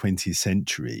fiction of the 20th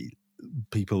century,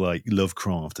 people like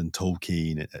Lovecraft and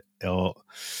Tolkien, are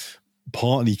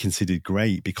partly considered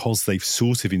great because they've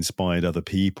sort of inspired other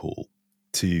people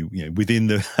to, within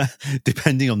the,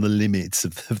 depending on the limits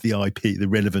of the IP, the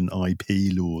relevant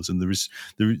IP laws and the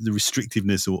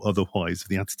restrictiveness or otherwise of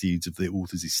the attitudes of the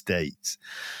author's estate.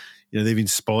 They've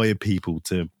inspired people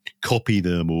to copy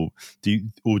them or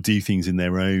do things in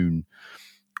their own,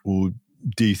 or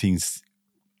do things,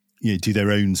 do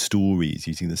their own stories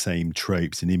using the same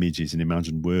tropes and images and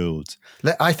imagined worlds.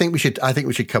 I think we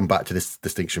should come back to this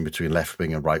distinction between left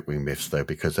wing and right wing myths, though,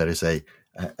 because there is a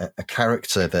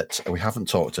character that we haven't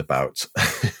talked about,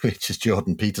 which is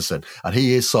Jordan Peterson, and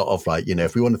he is sort of like,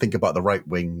 if we want to think about the right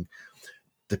wing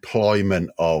deployment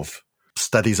of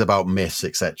studies about myths,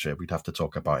 etc., we'd have to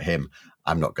talk about him.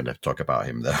 I'm not going to talk about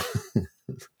him, though.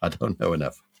 I don't know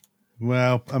enough.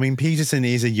 Well, I mean, Peterson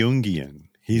is a Jungian.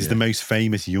 He's the most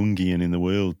famous Jungian in the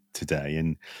world today.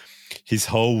 And his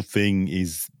whole thing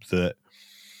is that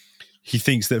he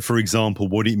thinks that, for example,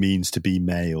 what it means to be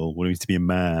male, what it means to be a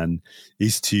man,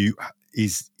 is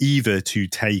either to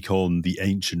take on the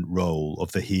ancient role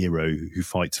of the hero who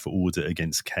fights for order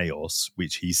against chaos,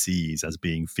 which he sees as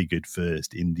being figured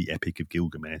first in the Epic of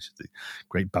Gilgamesh, the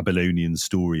great Babylonian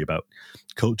story about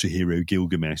culture hero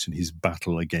Gilgamesh and his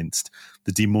battle against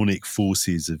the demonic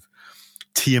forces of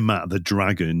Tiamat the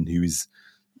dragon, who is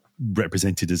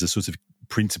represented as a sort of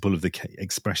principle of the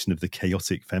expression of the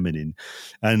chaotic feminine.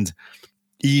 And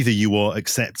either you are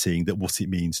accepting that what it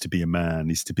means to be a man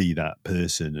is to be that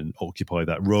person and occupy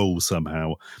that role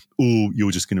somehow, or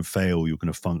you're just going to fail, you're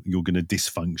going to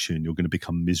dysfunction, you're going to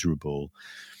become miserable.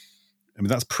 I mean,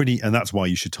 that's why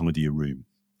you should tidy your room.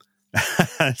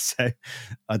 So,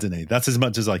 I don't know. That's as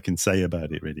much as I can say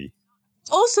about it, really.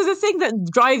 Also, the thing that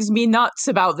drives me nuts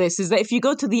about this is that if you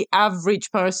go to the average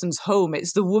person's home,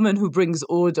 it's the woman who brings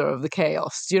order of the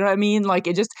chaos. Do you know what I mean? Like,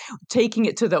 it just taking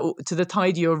it to the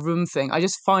tidy your room thing. I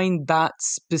just find that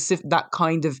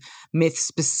kind of myth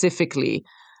specifically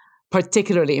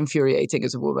particularly infuriating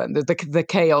as a woman. The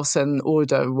chaos and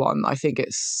order one, I think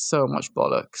it's so much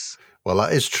bollocks. Well,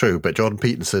 that is true, but Jordan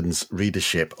Peterson's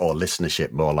readership, or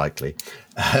listenership more likely,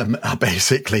 are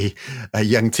basically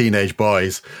young teenage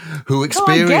boys who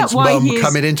experience mum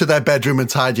coming into their bedroom and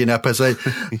tidying up as a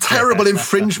terrible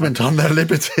infringement on their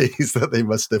liberties that they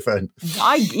must defend.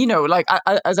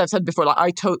 As I've said before, I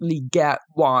totally get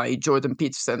why Jordan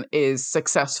Peterson is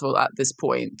successful at this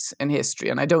point in history,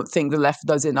 and I don't think the left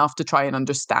does enough to try and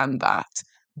understand that.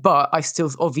 But I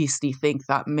still obviously think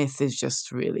that myth is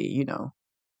just really,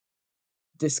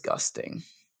 disgusting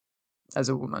as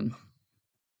a woman.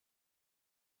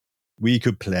 we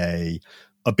could play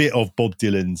a bit of Bob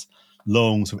Dylan's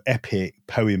long sort of epic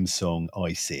poem song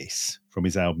Isis from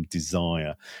his album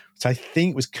Desire, which I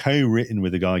think was co-written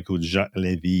with a guy called Jacques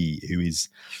Lévy, who was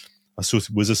a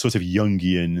sort of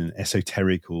Jungian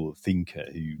esoterical thinker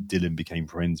who Dylan became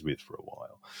friends with for a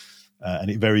while.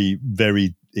 And it very,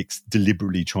 very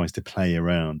deliberately tries to play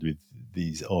around with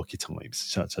these archetypes,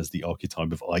 such as the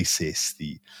archetype of Isis,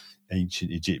 the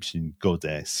ancient Egyptian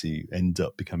goddess who end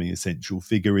up becoming a central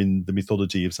figure in the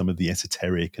mythology of some of the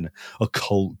esoteric and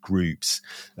occult groups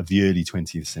of the early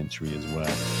 20th century as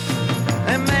well.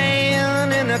 A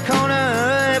man in the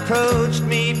corner approached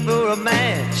me for a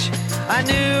match. I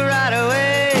knew right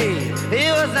away he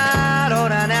was not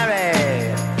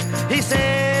ordinary. He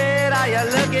said, "Are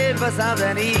you looking for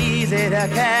something easy to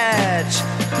catch?"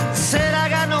 Said, "I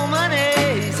got no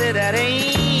money." He said, "That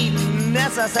ain't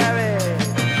necessary."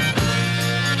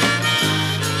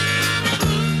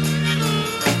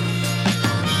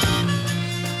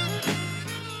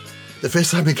 The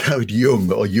first time I encountered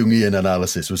Jung or Jungian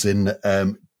analysis was in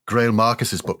Grail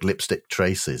Marcus's book Lipstick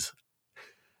Traces,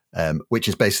 which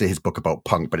is basically his book about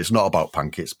punk, but it's not about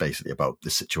punk. It's basically about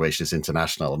the Situationist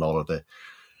International and all of the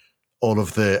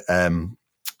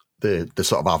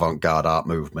sort of avant-garde art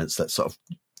movements that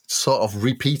sort of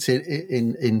repeat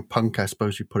in punk, I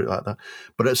suppose you put it like that.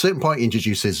 But at a certain point, he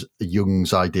introduces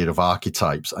Jung's idea of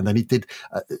archetypes, and then he did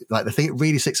like the thing that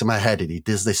really sticks in my head. And he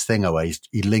does this thing where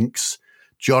he links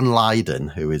John Lydon,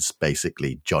 who is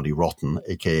basically Johnny Rotten,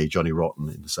 aka Johnny Rotten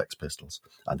in the Sex Pistols,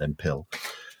 and then Pill.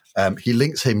 He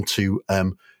links him to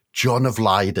John of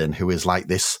Leyden, who is like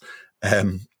this,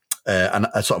 and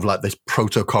a sort of like this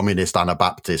proto-communist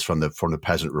Anabaptist from the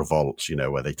peasant revolts, you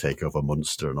know, where they take over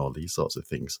Munster and all these sorts of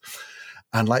things.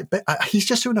 And like, he's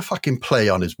just doing a fucking play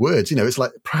on his words, you know. It's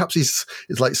like perhaps it's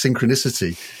like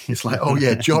synchronicity. It's like, oh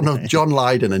yeah, John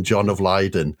Lydon and John of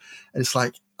Leyden. And it's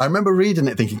like, I remember reading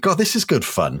it thinking, God, this is good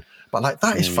fun. But like,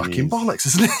 that is fucking bollocks,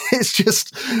 isn't it? It's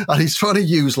just, and he's trying to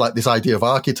use like this idea of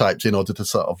archetypes in order to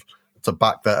sort of, to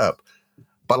back that up.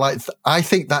 But like, I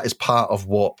think that is part of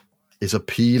what is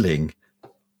appealing,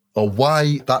 or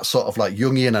why that sort of like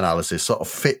Jungian analysis sort of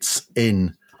fits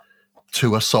in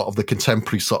to a sort of the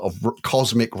contemporary sort of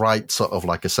cosmic right sort of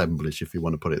like assemblage, if you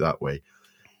want to put it that way.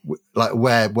 Like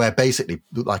where basically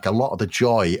like a lot of the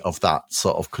joy of that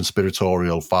sort of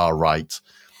conspiratorial far right,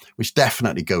 which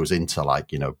definitely goes into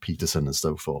like, you know, Peterson and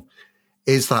so forth,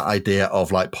 is that idea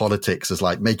of like politics as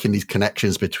like making these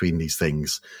connections between these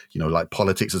things, you know, like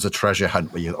politics as a treasure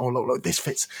hunt where you, oh, look, this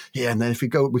fits here. And then if we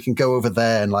can go over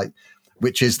there, and like,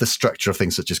 which is the structure of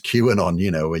things such as QAnon, you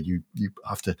know, where you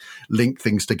have to link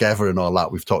things together and all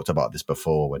that. We've talked about this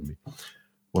before when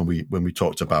we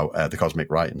talked about the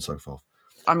cosmic right and so forth.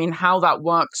 I mean, how that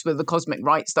works with the cosmic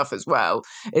right stuff as well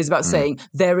is about saying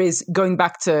there is, going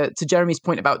back to Jeremy's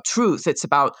point about truth, it's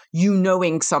about you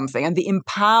knowing something and the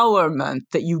empowerment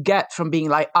that you get from being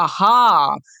like,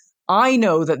 aha, I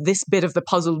know that this bit of the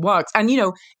puzzle works. And, you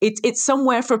know, it's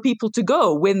somewhere for people to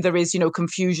go when there is, you know,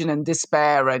 confusion and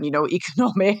despair and, you know,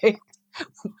 economic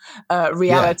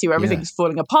reality where everything's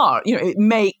falling apart. You know, it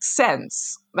makes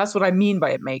sense. That's what I mean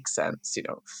by it makes sense. You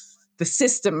know, the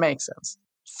system makes sense.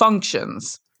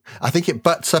 Functions. I think it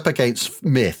butts up against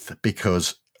myth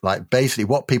because like basically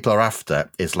what people are after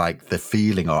is like the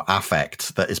feeling or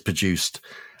affect that is produced.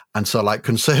 And so like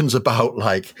concerns about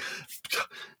like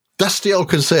dusty old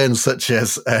concerns such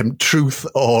as truth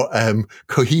or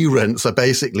coherence are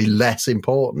basically less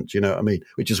important, you know what I mean?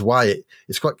 Which is why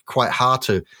it's quite hard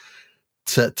to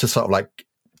sort of like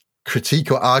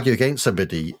critique or argue against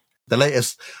somebody. The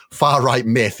latest far-right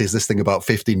myth is this thing about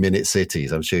 15-minute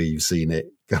cities. I'm sure you've seen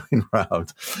it going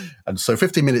around. And so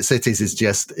 15-minute cities is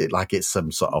just it's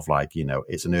some sort of like, you know,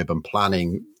 it's an urban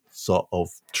planning sort of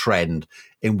trend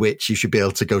in which you should be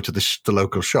able to go to the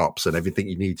local shops and everything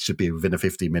you need should be within a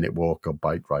 15-minute walk or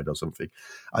bike ride or something.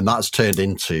 And that's turned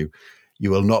into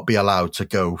you will not be allowed to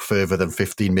go further than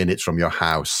 15 minutes from your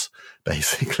house,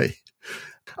 basically.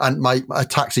 And my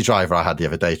taxi driver I had the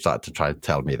other day started to try to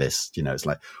tell me this, you know, it's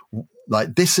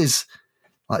like this is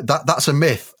like that's a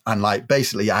myth. And like,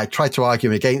 basically I tried to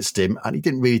argue against him and he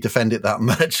didn't really defend it that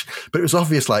much, but it was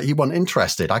obvious like he wasn't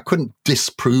interested. I couldn't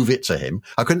disprove it to him.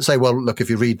 I couldn't say, well, look, if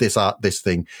you read this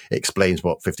thing, it explains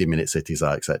what 15-minute cities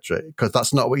are, etc. Because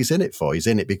that's not what he's in it for. He's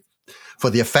in it for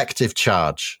the effective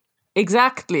charge.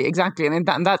 Exactly.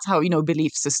 And that's how, you know,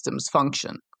 belief systems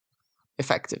function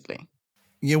effectively.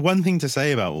 Yeah, one thing to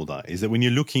say about all that is that when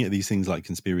you're looking at these things like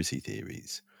conspiracy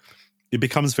theories, it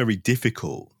becomes very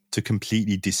difficult to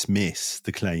completely dismiss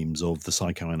the claims of the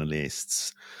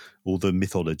psychoanalysts or the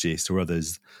mythologists or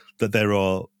others that there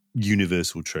are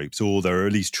universal tropes, or there are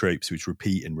at least tropes which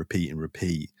repeat and repeat and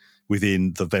repeat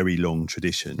within the very long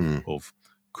tradition of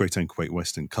quote-unquote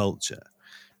Western culture.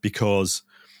 Because,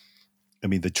 I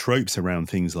mean, the tropes around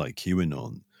things like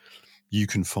QAnon, you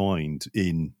can find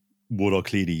in what are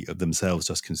clearly themselves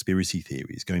just conspiracy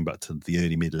theories going back to the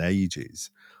early Middle Ages.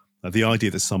 The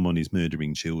idea that someone is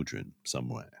murdering children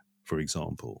somewhere, for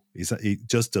example, is that it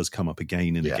just does come up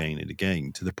again and again and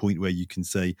again, to the point where you can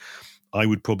say, I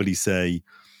would probably say,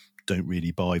 don't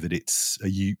really buy that it's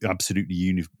a absolutely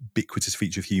ubiquitous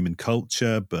feature of human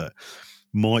culture, but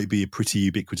might be a pretty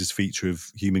ubiquitous feature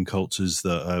of human cultures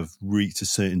that have reached a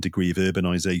certain degree of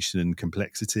urbanization and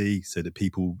complexity, so that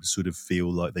people sort of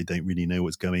feel like they don't really know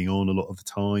what's going on a lot of the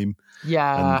time.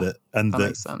 Yeah, and that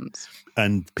makes sense.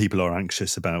 And people are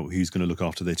anxious about who's going to look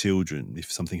after their children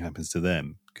if something happens to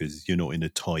them, because you're not in a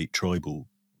tight tribal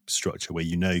structure where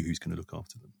you know who's going to look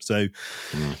after them.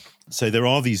 So there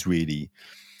are these really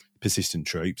persistent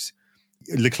tropes.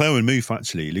 Leclos and Mouffe,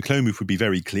 actually, Leclos and Mouffe would be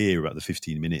very clear about the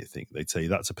 15-minute thing. They'd say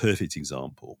that's a perfect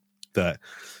example that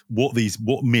what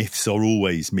myths are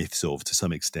always myths of, to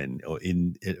some extent, or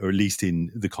at least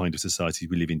in the kind of society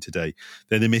we live in today.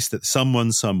 They're the myths that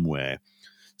someone somewhere,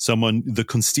 the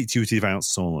constitutive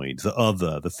outside, the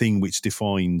other, the thing which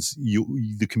defines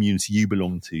the community you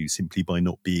belong to simply by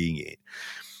not being it,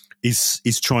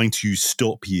 is trying to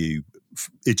stop you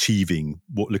achieving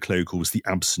what Leclos calls the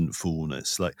absent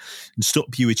fullness, like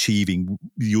stop you achieving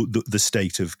the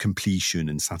state of completion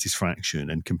and satisfaction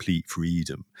and complete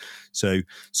freedom. So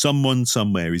someone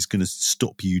somewhere is going to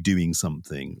stop you doing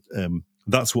something.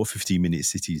 That's what 15-minute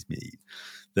cities mean.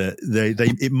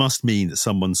 It must mean that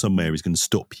someone somewhere is going to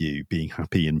stop you being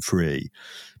happy and free.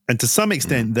 And to some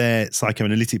extent, their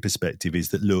psychoanalytic perspective is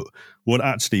that, look, what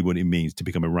it means to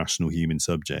become a rational human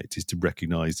subject is to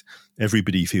recognize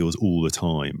everybody feels all the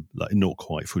time like not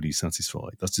quite fully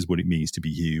satisfied. That's just what it means to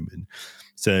be human.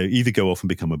 So either go off and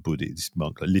become a Buddhist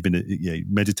monk, like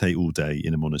meditate all day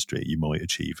in a monastery. You might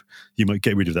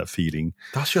get rid of that feeling.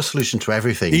 That's your solution to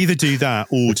everything. Either do that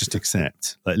or just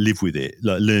accept, like live with it,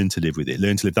 like learn to live with it.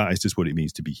 Learn to live. That is just what it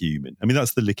means to be human. I mean,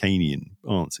 that's the Lacanian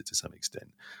answer to some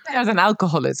extent. Better than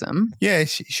alcoholism. Yeah,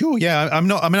 sure. Yeah, I'm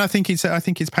not. I mean, I think it's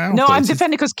powerful. No, I'm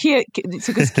defending because Keir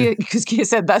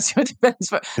said that's your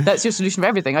defense. That's your solution for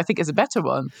everything. I think it's a better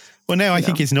one. Well, no, I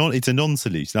think it's not. It's a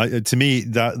non-solution. To me,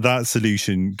 that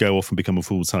solution, go off and become a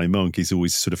full-time monk, is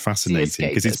always sort of fascinating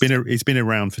because it's been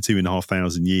around for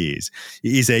 2,500 years.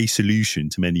 It is a solution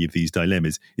to many of these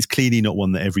dilemmas. It's clearly not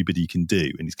one that everybody can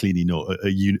do, and it's clearly not a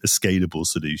scalable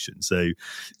solution. So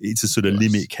it's a sort of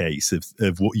limit case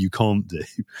of what you can't do.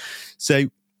 So.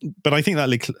 But I think that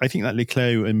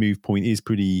Leclos and Mouffe point is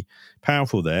pretty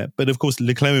powerful there. But of course,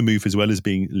 Leclos and Mouffe, as well as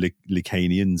being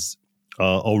Lacanians,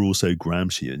 are also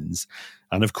Gramscians.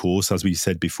 And of course, as we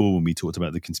said before when we talked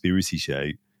about the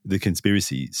conspiracy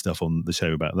stuff on the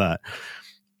show about that,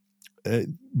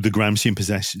 the Gramscian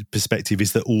perspective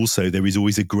is that also there is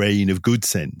always a grain of good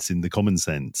sense in the common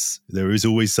sense. There is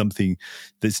always something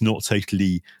that's not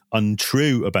totally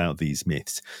untrue about these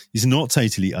myths. It's not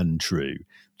totally untrue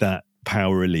that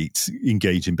power elites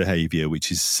engage in behaviour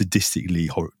which is sadistically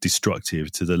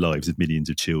destructive to the lives of millions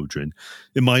of children.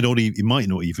 It might not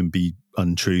even be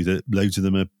untrue that loads of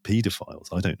them are paedophiles.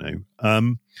 I don't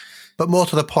know. But more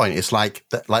to the point, it's like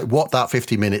what that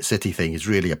 50-minute city thing is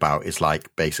really about is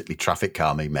like basically traffic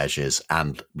calming measures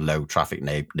and low traffic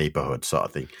neighbourhood sort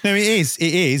of thing. No, it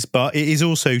is, but it is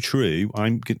also true.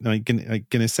 I'm going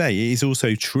to say it is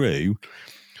also true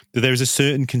that there is a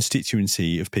certain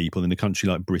constituency of people in a country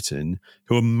like Britain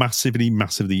who are massively,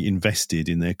 massively invested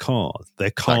in their car.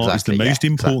 Their car is the most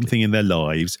important thing in their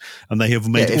lives, and they have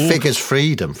made it figures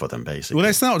freedom for them, basically. Well,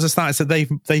 it's not just that; it's that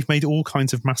they've made all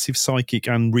kinds of massive psychic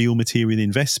and real material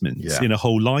investments in a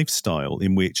whole lifestyle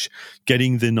in which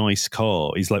getting the nice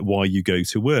car is like why you go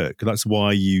to work. That's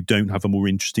why you don't have a more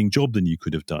interesting job than you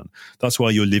could have done. That's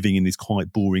why you're living in this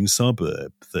quite boring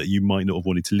suburb that you might not have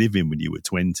wanted to live in when you were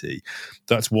 20.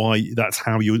 That's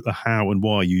how and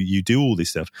why you do all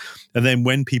this stuff. And then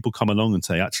when people come along and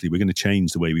say, actually, we're going to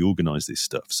change the way we organise this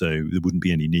stuff, so there wouldn't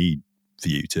be any need for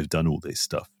you to have done all this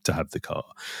stuff to have the car.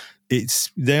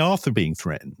 They are being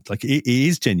threatened. Like it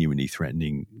is genuinely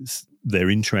threatening their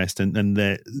interest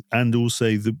and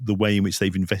also the way in which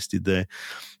they've invested their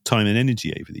time and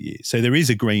energy over the years. So there is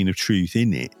a grain of truth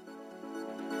in it.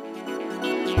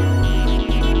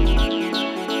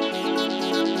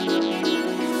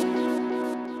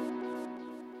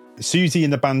 Susie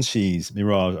and the Banshees,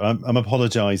 Mirage. I'm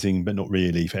apologising, but not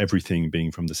really, for everything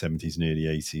being from the 70s and early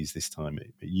 80s this time.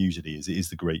 It usually is. It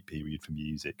is the great period for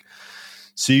music.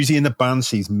 Susie and the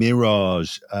Banshees,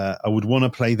 Mirage. I would want to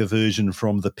play the version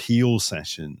from the Peel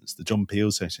sessions, the John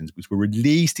Peel sessions, which were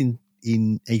released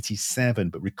in 87,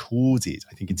 but recorded,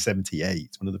 I think, in 78.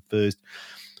 It's one of the first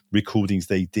recordings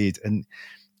they did. And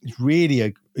it's really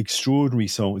an extraordinary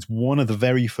song. It's one of the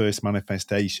very first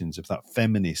manifestations of that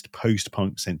feminist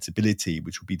post-punk sensibility,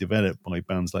 which would be developed by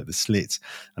bands like the Slits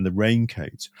and the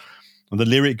Raincoats. And the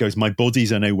lyric goes, "My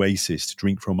body's an oasis to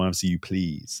drink from as you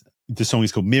please." The song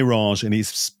is called Mirage, and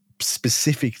it's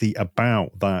specifically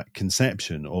about that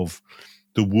conception of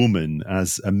the woman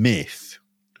as a myth,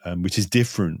 which is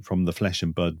different from the flesh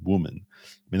and blood woman.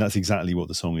 I mean, that's exactly what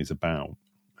the song is about.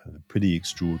 A pretty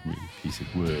extraordinary piece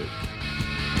of work.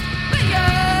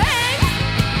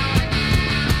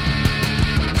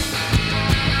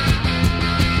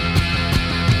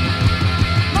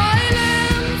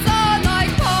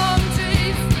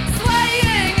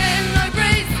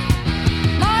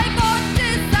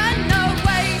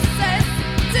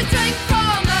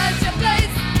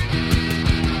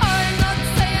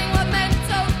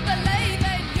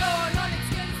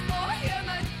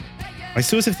 I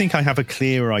sort of think I have a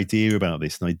clearer idea about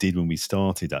this than I did when we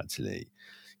started, actually,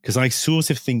 because I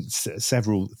sort of think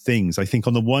several things. I think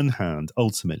on the one hand,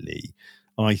 ultimately,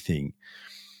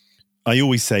 I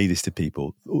always say this to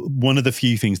people. One of the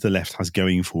few things the left has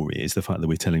going for it is the fact that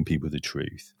we're telling people the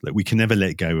truth. Like, we can never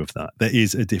let go of that. There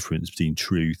is a difference between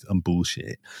truth and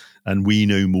bullshit, and we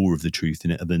know more of the truth in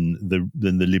it than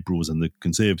the liberals and the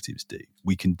conservatives do.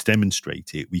 We can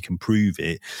demonstrate it. We can prove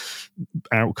it.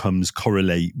 Outcomes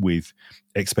correlate with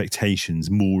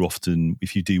expectations more often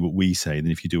if you do what we say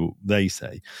than if you do what they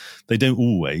say. They don't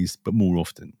always, but more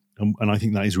often. And I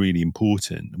think that is really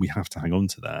important. We have to hang on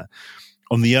to that.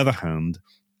 On the other hand,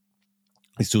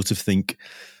 I sort of think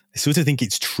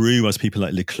it's true, as people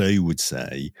like Leclos would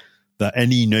say, that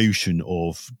any notion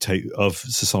of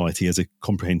society as a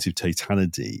comprehensive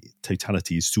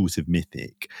totality is sort of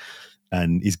mythic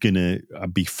and is going to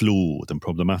be flawed and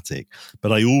problematic.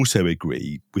 But I also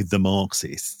agree with the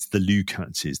Marxists, the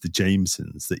Lukács, the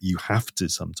Jamesons, that you have to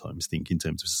sometimes think in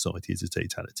terms of society as a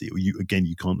totality, or you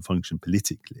can't function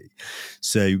politically.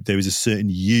 So there is a certain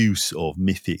use of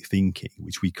mythic thinking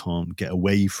which we can't get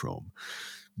away from.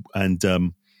 And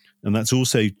that's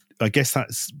also, I guess that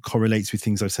correlates with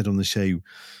things I've said on the show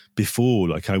before.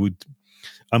 Like,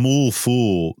 I'm all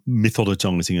for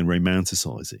mythologizing and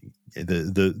romanticising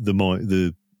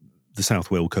the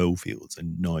South Wales coalfields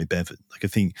and Nye Bevan, like I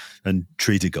think, and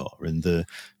Tredegar and the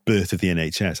birth of the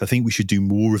NHS. I think we should do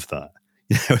more of that.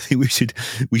 You know, I think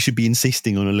we should be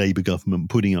insisting on a Labour government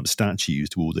putting up statues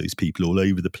to all those people all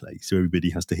over the place, so everybody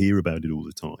has to hear about it all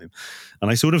the time.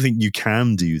 And I sort of think you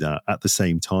can do that at the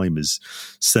same time as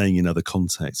saying in other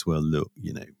contexts, well, look,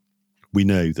 you know, we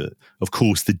know that, of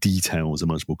course, the details are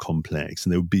much more complex,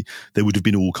 and there would have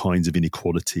been all kinds of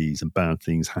inequalities and bad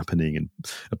things happening and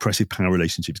oppressive power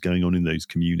relationships going on in those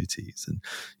communities. And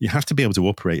you have to be able to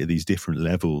operate at these different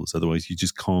levels. Otherwise, you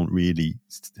just can't really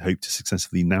hope to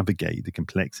successfully navigate the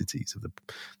complexities of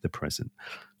the present.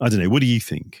 I don't know. What do you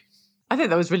think? I think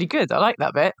that was really good. I like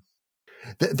that bit.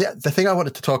 The thing I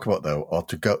wanted to talk about, though, or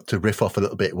to riff off a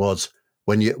little bit, was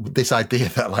this idea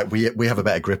that, like, we have a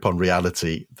better grip on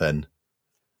reality than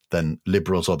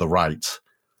liberals or the right.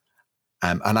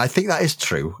 And I think that is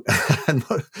true.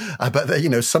 But, you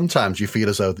know, sometimes you feel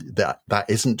as though that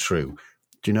isn't true.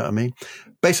 Do you know what I mean?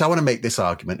 Basically, I want to make this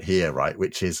argument here, right,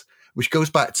 which goes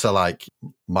back to, like,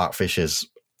 Mark Fisher's,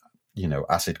 you know,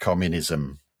 acid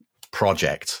communism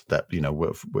project that, you know,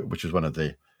 which was one of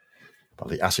the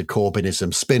acid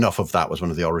Corbynism spin-off of that was one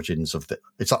of the origins of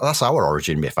that's our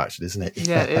origin myth, actually, isn't it?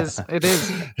 Yeah, it is. It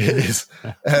is.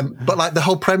 But, like, the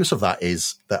whole premise of that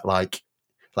is that, like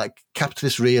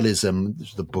capitalist realism,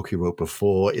 the book he wrote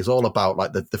before, is all about,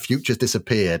 like, the future's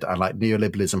disappeared, and, like,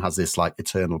 neoliberalism has this, like,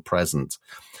 eternal present.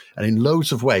 And in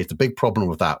loads of ways, the big problem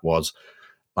with that was,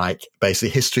 like, basically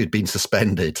history had been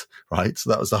suspended, right? So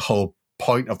that was the whole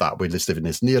point of that. We're just living in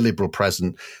this neoliberal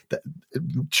present that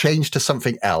changed to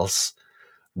something else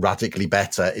radically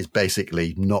better is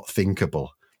basically not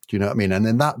thinkable. Do you know what I mean? And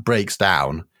then that breaks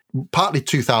down, partly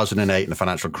 2008 and the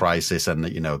financial crisis, and,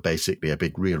 you know, basically a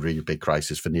really big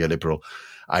crisis for neoliberal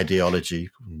ideology,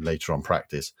 later on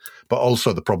practice, but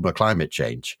also the problem of climate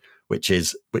change, which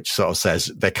sort of says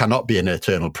there cannot be an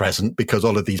eternal present because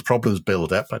all of these problems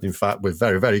build up. And in fact, we're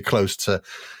very, very close to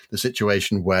the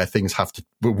situation where things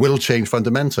will change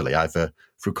fundamentally, either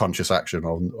through conscious action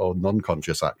or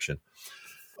non-conscious action.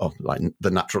 or like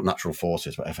the natural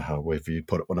forces, however you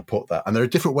want to put that. And there are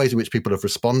different ways in which people have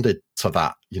responded to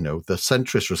that. You know, the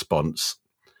centrist response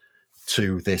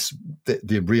to this,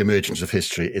 the re-emergence of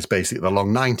history is basically the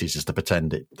long 90s, is to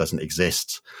pretend it doesn't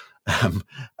exist. But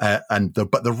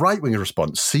the right-wing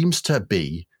response seems to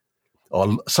be,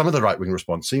 or some of the right-wing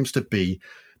response seems to be,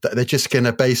 that they're just going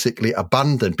to basically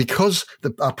abandon, because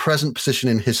our present position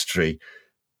in history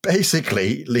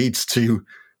basically leads to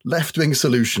left-wing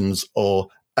solutions or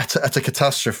at a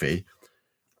catastrophe.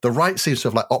 The right seems to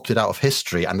have like opted out of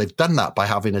history, and they've done that by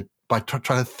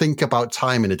trying to think about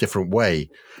time in a different way.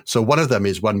 So one of them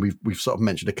is one we've sort of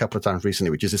mentioned a couple of times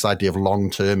recently, which is this idea of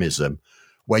long-termism,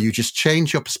 where you just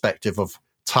change your perspective of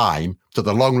time to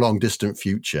the long, long distant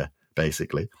future,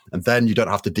 basically, and then you don't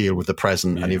have to deal with the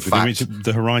present. Yeah, and in fact,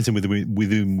 the horizon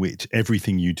within which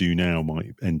everything you do now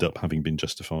might end up having been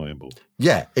justifiable.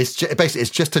 Yeah, basically it's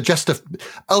just to justify.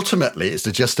 Ultimately, it's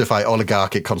to justify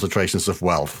oligarchic concentrations of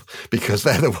wealth, because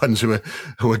they're the ones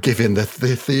who are giving the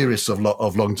theorists of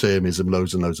long-termism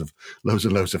loads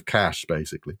and loads of cash,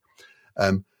 basically.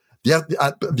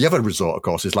 The other resort, of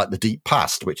course, is like the deep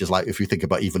past, which is like, if you think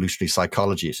about evolutionary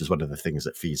psychology, which is one of the things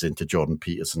that feeds into Jordan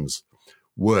Peterson's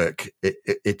work,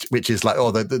 which is like,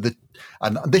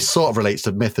 and this sort of relates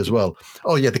to myth as well.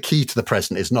 Oh yeah, the key to the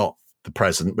present is not the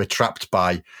present. We're trapped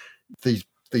by these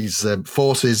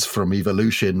forces from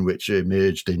evolution which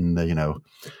emerged in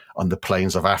on the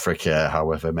plains of Africa,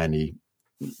 however many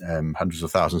hundreds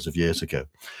of thousands of years ago.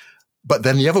 But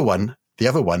then the other one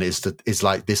is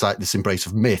like this embrace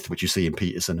of myth, which you see in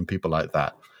Peterson and people like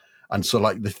that. And so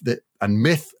like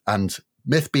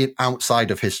myth being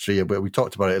outside of history, where we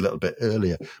talked about it a little bit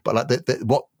earlier, but like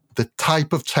the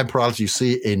type of temporality you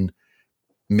see in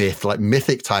myth, like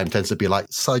mythic time, tends to be like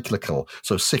cyclical,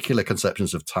 so secular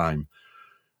conceptions of time,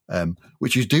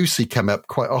 which you do see come up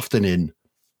quite often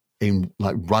in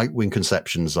like right-wing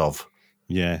conceptions of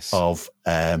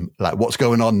like what's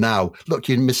going on now. Look,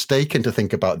 you're mistaken to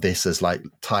think about this as like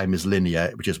time is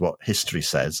linear, which is what history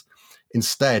says.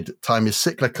 Instead, time is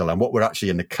cyclical, and what we're actually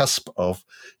in the cusp of,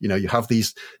 you have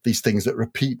these things that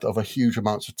repeat over huge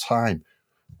amounts of time.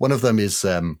 One of them is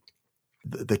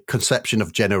the conception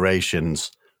of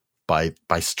generations by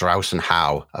Strauss and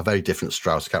Howe, a very different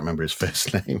Strauss. I can't remember his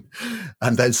first name.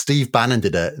 And then Steve Bannon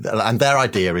and their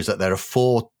idea is that there are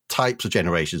 4 types of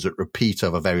generations that repeat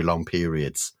over very long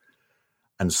periods.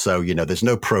 And so, there's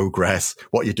no progress.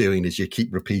 What you're doing is you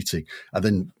keep repeating. And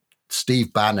then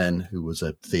Steve Bannon, who was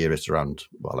a theorist an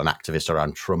activist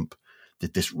around Trump,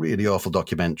 did this really awful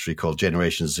documentary called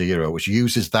Generation Zero, which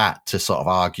uses that to sort of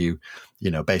argue,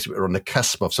 basically we're on the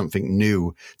cusp of something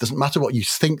new. It doesn't matter what you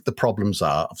think the problems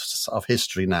are of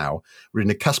history now. We're in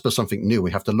the cusp of something new.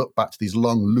 We have to look back to these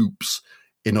long loops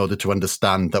in order to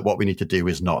understand that what we need to do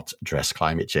is not address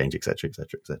climate change, et cetera, et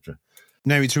cetera, et cetera.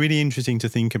 No, it's really interesting to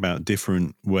think about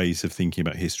different ways of thinking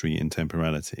about history and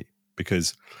temporality,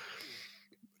 because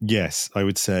yes, I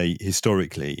would say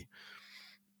historically,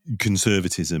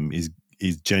 conservatism is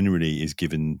generally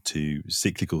given to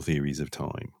cyclical theories of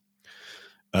time.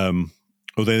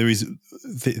 Although there is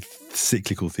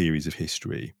cyclical theories of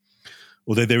history,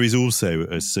 although there is also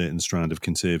a certain strand of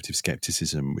conservative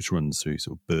skepticism which runs through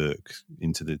sort of Burke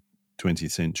into the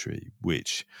 20th century,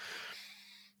 which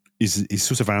is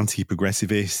sort of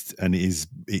anti-progressivist, and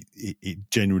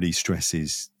it generally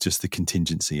stresses just the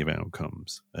contingency of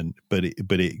outcomes. But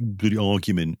the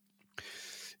argument,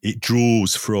 it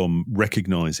draws from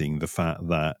recognizing the fact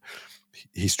that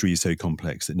history is so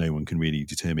complex that no one can really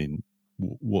determine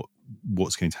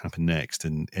what's going to happen next,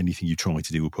 and anything you try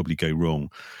to do will probably go wrong.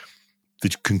 The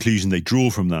conclusion they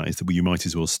draw from that is that you might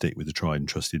as well stick with the tried and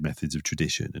trusted methods of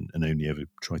tradition and only ever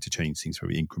try to change things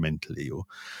very incrementally or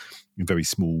in very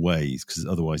small ways, because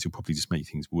otherwise you'll probably just make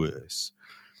things worse.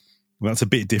 Well, that's a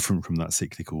bit different from that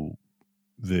cyclical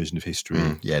version of history.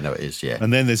 Yeah, no, it is, yeah.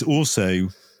 And then there's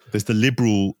the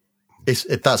liberal...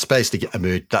 That's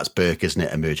basically, that's Burke, isn't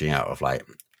it, emerging out of like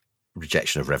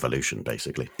rejection of revolution,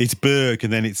 basically. It's Burke,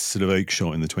 and then it's sort of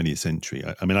Oakeshott in the 20th century.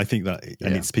 I mean, I think that,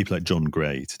 and it's people like John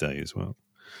Gray today as well.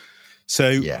 So,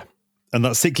 yeah. And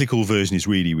that cyclical version is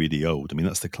really, really old. I mean,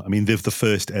 the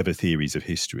first ever theories of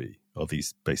history are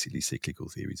these basically cyclical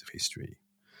theories of history,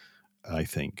 I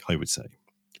would say.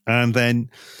 And then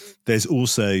there's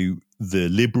also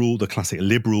the classic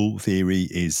liberal theory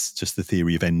is just the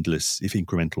theory of endless, if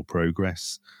incremental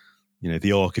progress.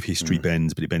 The arc of history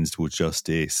bends, but it bends towards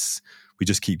justice. We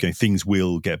just keep going. Things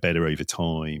will get better over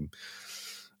time.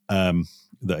 That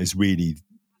is really...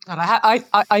 And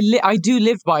I do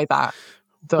live by that.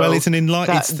 though. Well, it's an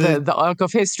enlightenment. The arc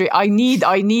of history. I need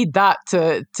that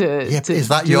to. Is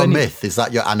that your myth? Is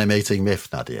that your animating myth,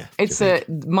 Nadia? It's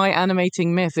my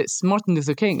animating myth. It's Martin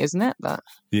Luther King, isn't it? That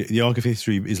the arc of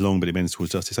history is long, but it bends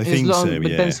towards justice. I it's think long, so.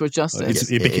 but Yeah, bends towards justice.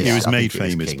 It was made King,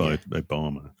 famous by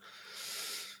Obama.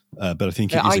 But I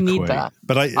think it is I a need quote. that.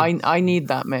 But I need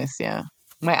that myth. Yeah,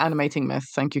 my animating myth.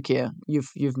 Thank you, Keir.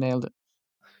 You've nailed it.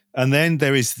 And then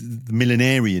there is the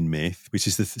millenarian myth, which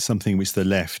is something which the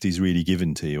left is really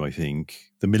given to, I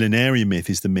think. The millenarian myth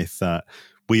is the myth that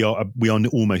we are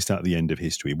almost at the end of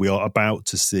history. We are about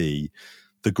to see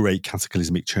the great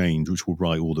cataclysmic change, which will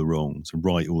right all the wrongs and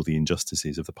right all the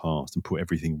injustices of the past and put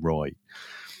everything right.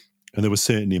 And there was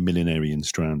certainly a millenarian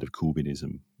strand of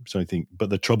Corbynism. So I think, but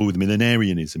the trouble with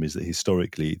millenarianism is that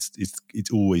historically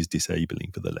it's always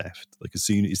disabling for the left. Like as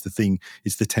soon as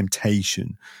it's the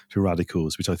temptation for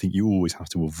radicals, which I think you always have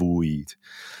to avoid.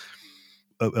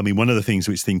 I mean, one of the things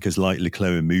which thinkers like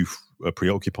Leclerc and Mouffe are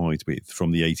preoccupied with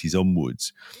from the 80s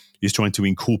onwards is trying to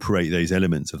incorporate those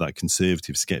elements of that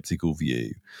conservative skeptical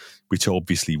view, which are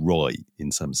obviously right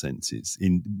in some senses,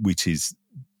 which is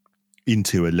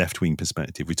into a left-wing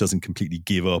perspective, which doesn't completely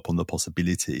give up on the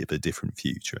possibility of a different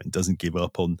future and doesn't give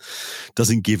up on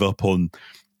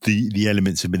the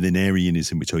elements of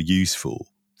millenarianism which are useful,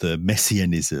 the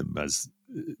messianism, as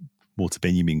Walter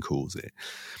Benjamin calls it,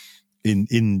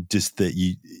 in just that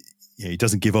it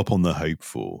doesn't give up on the hope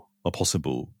for a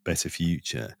possible better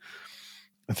future.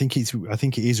 I think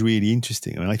it is really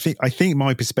interesting. I mean, I think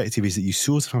my perspective is that you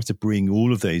sort of have to bring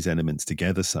all of those elements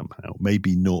together somehow.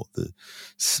 Maybe not the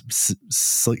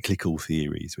cyclical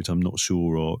theories, which I'm not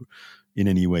sure are in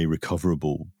any way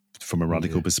recoverable from a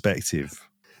radical perspective.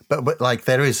 But like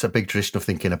there is a big tradition of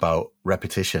thinking about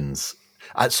repetitions.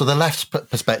 So the left's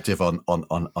perspective on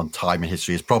time and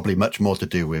history is probably much more to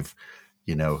do with,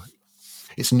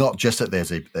 it's not just that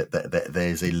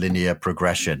there's a linear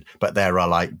progression, but there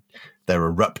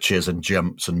are ruptures and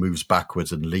jumps and moves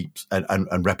backwards and leaps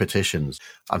and repetitions.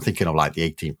 I'm thinking of like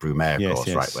the 18th Brumaire course,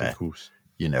 right? Where, of course.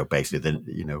 Basically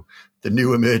the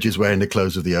new emerges wearing the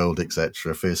clothes of the old,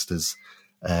 etc. First as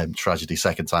tragedy,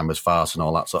 second time as farce and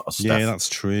all that sort of stuff. Yeah, that's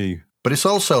true. But it's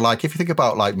also like, if you think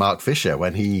about like Mark Fisher,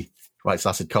 when he writes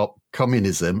Acid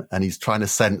Communism and he's trying to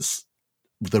sense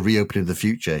the reopening of the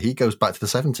future, he goes back to the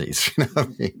 70s. You know what I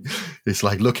mean? It's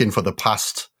like looking for the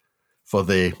past, for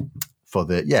the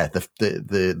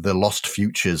lost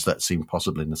futures that seemed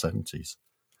possible in the 70s.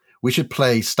 We should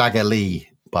play Stagger Lee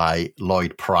by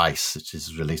Lloyd Price, which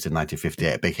is released in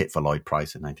 1958, a big hit for Lloyd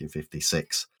Price in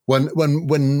 1956. When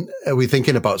we're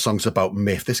thinking about songs about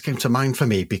myth, this came to mind for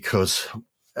me because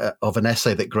of an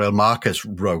essay that Grail Marcus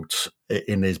wrote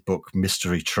in his book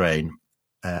Mystery Train,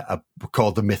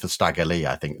 called The Myth of Stagger Lee,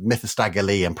 I think. Myth of Stagger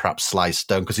Lee and perhaps Sly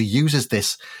Stone, because he uses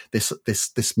this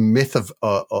myth of,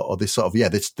 or this sort of,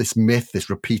 this myth, this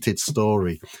repeated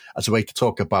story as a way to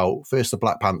talk about first the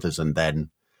Black Panthers and then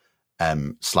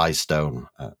Sly Stone,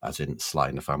 as in Sly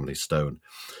and the Family Stone.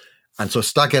 And so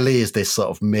Stagger Lee is this sort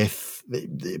of myth, but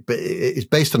it's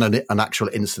based on an actual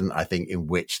incident, I think, in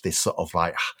which this sort of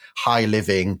like high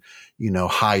living,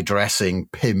 high dressing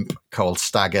pimp called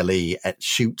Stagger Lee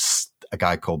shoots a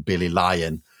guy called Billy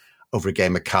Lyon over a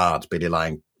game of cards. Billy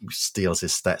Lyon steals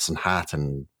his Stetson hat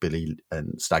and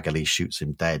Stagger Lee shoots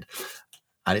him dead.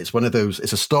 And it's one of those,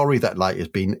 it's a story that like has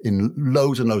been in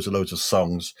loads and loads and loads of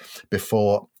songs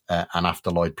before and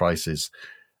after Lloyd Price's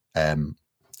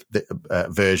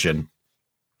version.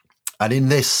 And in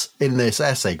this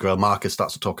essay, Grail Marcus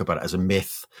starts to talk about it as a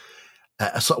myth,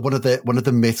 sort of one of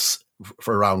the myths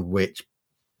around which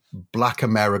Black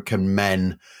American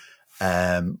men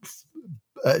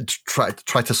try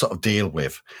to sort of deal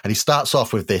with. And he starts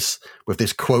off with this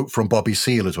quote from Bobby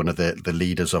Seale, who's one of the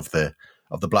leaders of the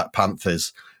Black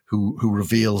Panthers, who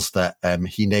reveals that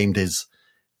he named his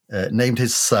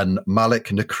son Malik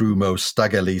Nkrumah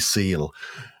Stagger Lee Seale.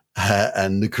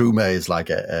 And Nkrumah is like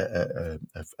a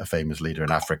famous leader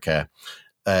in Africa.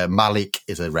 Malik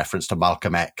is a reference to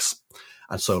Malcolm X.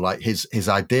 And so like his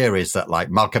idea is that like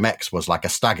Malcolm X was like a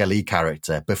Stagger Lee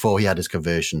character before he had his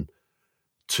conversion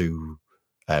to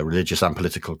religious and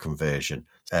political conversion.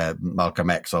 Malcolm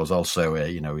X was also,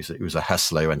 he was a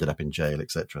hustler who ended up in jail,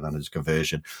 etc. And then his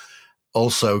conversion.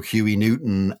 Also, Huey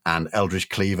Newton and Eldridge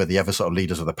Cleaver, the other sort of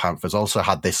leaders of the Panthers, also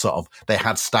had this sort of, they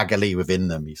had Stagger Lee within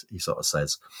them, he sort of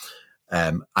says.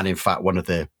 And in fact, one of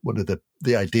the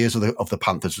ideas of the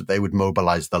Panthers, that they would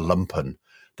mobilize the lumpen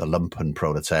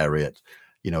proletariat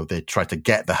they try to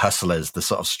get the hustlers, the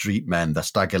sort of street men, the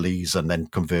staggerlees, and then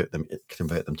convert them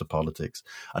to politics.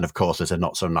 And of course, there's a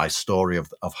not so nice story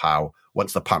of how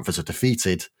once the Panthers are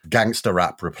defeated, gangster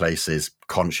rap replaces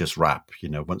conscious rap.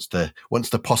 Once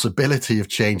the possibility of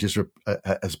change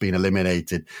has been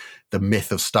eliminated, the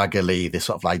myth of staggerlee, this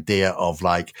sort of idea of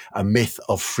like a myth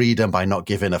of freedom by not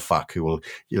giving a fuck, who will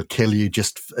kill you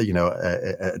just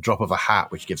a drop of a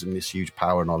hat, which gives them this huge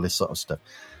power and all this sort of stuff.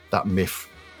 That myth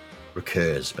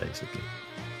recurs basically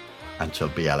until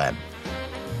BLM.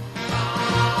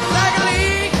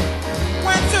 Staggerlee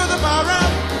went to the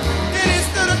barroom, then he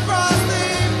stood across the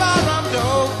barroom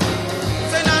door.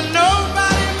 Said, now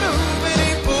nobody move, and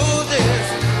he pulled his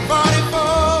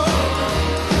 44.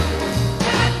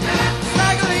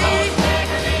 Staggerlee,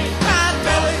 hot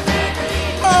belly,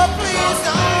 oh please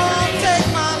don't take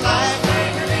my life.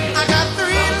 I got 3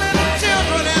 little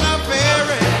children and a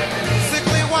very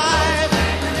sickly wife.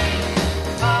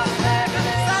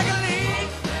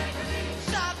 Staggerlee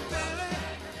shot Billy,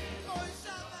 oh he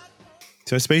shot that boy.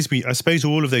 So I suppose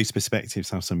all of those perspectives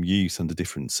have some use under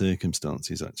different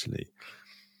circumstances, actually.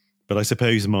 But I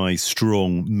suppose my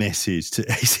strong message to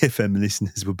ACFM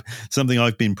listeners, something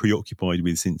I've been preoccupied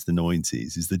with since the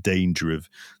 90s, is the danger of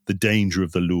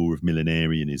the law of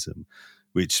millenarianism,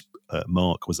 which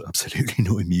Mark was absolutely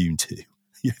not immune to.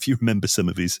 If you remember some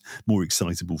of his more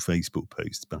excitable Facebook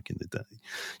posts back in the day,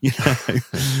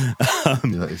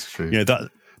 That is true.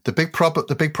 The big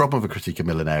problem of a critique of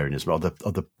millenarianism,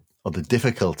 or the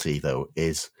difficulty though,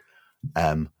 is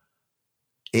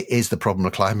it is the problem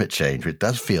of climate change. It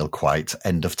does feel quite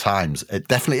end of times. It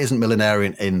definitely isn't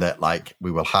millenarian in that, like, we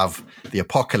will have the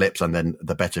apocalypse and then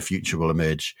the better future will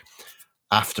emerge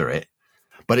after it.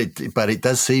 But it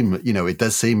does seem,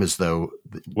 as though.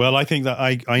 Well, I think that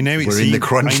I know we're in the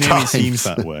crunch I know times. it seems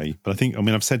that way, but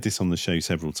I've said this on the show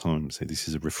several times. So this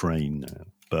is a refrain now,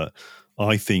 but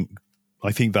I think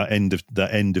that end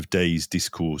of days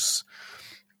discourse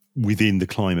within the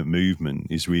climate movement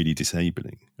is really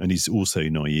disabling, and it's also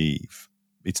naive.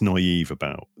 It's naive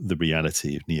about the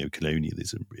reality of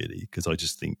neocolonialism, really, because I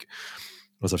just think,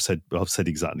 as I've said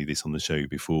exactly this on the show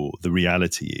before, the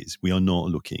reality is we are not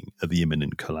looking at the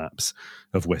imminent collapse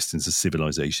of Western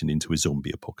civilization into a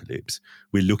zombie apocalypse.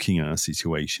 We're looking at a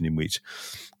situation in which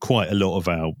quite a lot of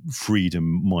our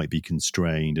freedom might be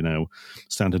constrained and our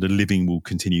standard of living will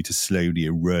continue to slowly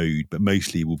erode, but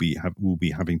mostly we'll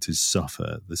be having to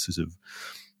suffer the sort of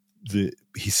the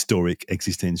historic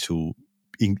existential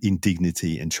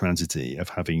indignity and tragedy of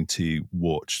having to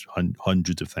watch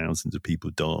hundreds of thousands of people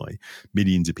die,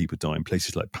 millions of people die in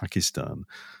places like Pakistan,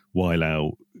 while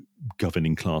our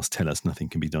governing class tell us nothing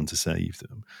can be done to save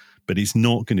them. But it's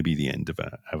not going to be the end of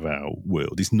our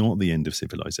world. It's not the end of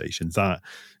civilization. That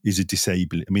is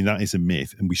that is a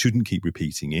myth, and we shouldn't keep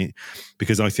repeating it,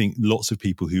 because I think lots of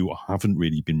people who haven't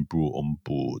really been brought on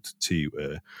board to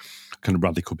a kind of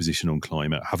radical position on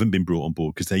climate haven't been brought on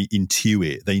board because they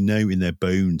intuit, they know in their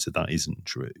bones that isn't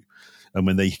true. And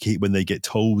when they get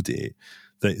told it,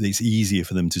 that it's easier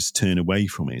for them to just turn away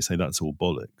from it and say that's all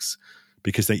bollocks,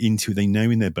 because they know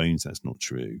in their bones that's not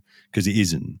true, because it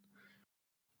isn't.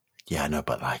 Yeah, no,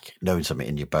 but like knowing something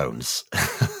in your bones.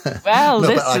 Well,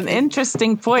 that's an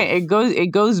interesting point.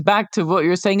 It goes back to what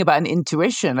you're saying about an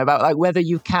intuition, about like whether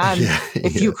you can,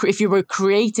 if you were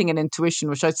creating an intuition,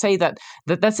 which I'd say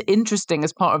that's interesting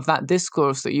as part of that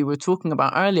discourse that you were talking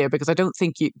about earlier, because I don't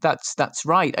think that's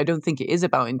right. I don't think it is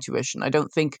about intuition. I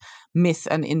don't think myth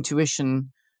and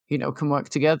intuition, can work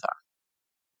together.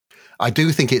 I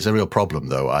do think it's a real problem,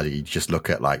 though. You just look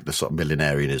at like the sort of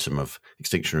millenarianism of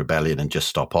Extinction Rebellion and Just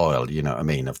Stop Oil. You know what I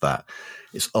mean? Of that,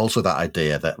 it's also that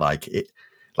idea that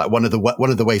one of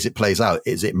the ways it plays out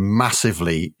is it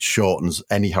massively shortens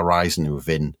any horizon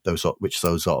within those sort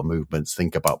of movements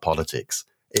think about politics.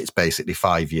 It's basically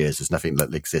 5 years. There's nothing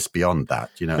that exists beyond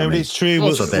that. You know, no, but it's true.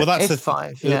 Well, that's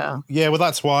 5. Yeah, yeah. Well,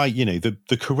 that's why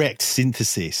the correct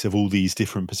synthesis of all these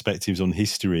different perspectives on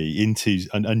history into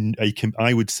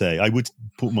I would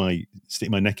stick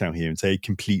my neck out here and say a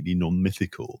completely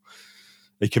non-mythical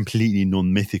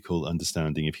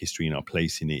understanding of history and our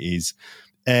place in it is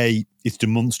it's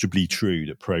demonstrably true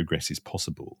that progress is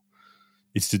possible.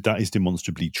 That is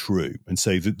demonstrably true, and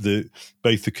so all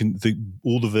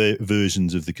the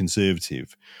versions of the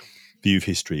conservative view of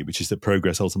history, which is that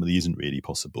progress ultimately isn't really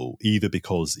possible, either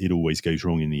because it always goes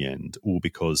wrong in the end, or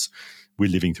because we're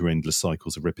living through endless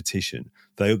cycles of repetition.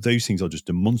 Those things are just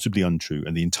demonstrably untrue,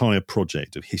 and the entire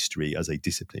project of history as a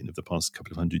discipline of the past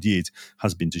couple of 100 years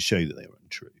has been to show that they are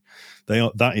untrue.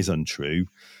 That is untrue,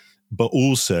 but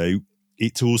also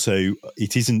it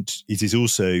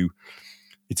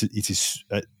is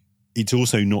it's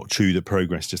also not true that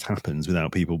progress just happens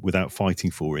without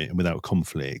fighting for it and without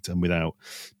conflict and without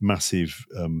massive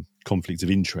conflicts of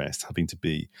interest having to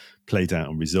be played out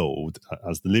and resolved,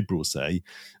 as the liberals say.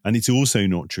 And it's also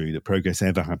not true that progress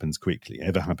ever happens quickly,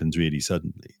 ever happens really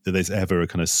suddenly, that there's ever a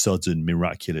kind of sudden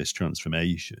miraculous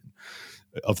transformation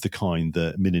of the kind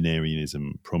that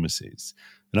millenarianism promises.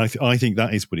 And I think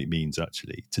that is what it means,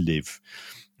 actually, to live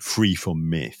free from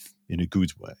myth in a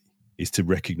good way, is to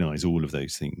recognise all of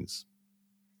those things.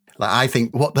 Like, I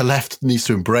think what the left needs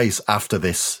to embrace after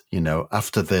this,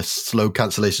 after this slow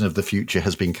cancellation of the future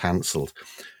has been cancelled,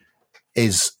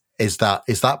 is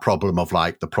that problem of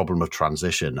like the problem of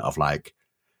transition, of like,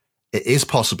 it is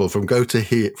possible from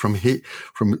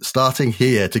starting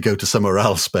here to go to somewhere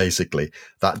else, basically.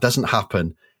 That doesn't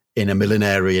happen in a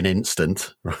millenarian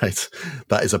instant, right?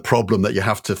 That is a problem that you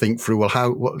have to think through. Well,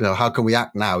 how can we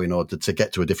act now in order to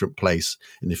get to a different place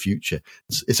in the future?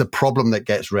 It's a problem that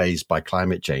gets raised by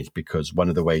climate change, because one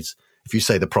of the ways, if you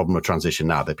say the problem of transition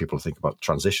now, that people think about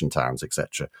transition towns,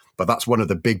 etc. But that's one of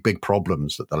the big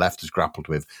problems that the left has grappled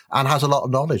with and has a lot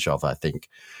of knowledge of, I think,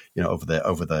 over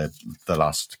the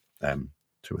last 2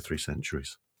 or 3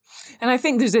 centuries. And I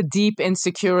think there's a deep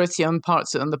insecurity on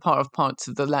the part of parts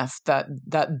of the left that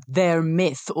their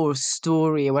myth or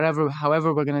story, or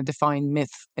however we're going to define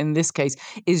myth in this case,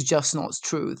 is just not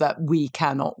true, that we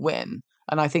cannot win.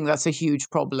 And I think that's a huge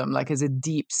problem, like as a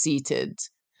deep-seated,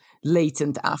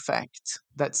 latent affect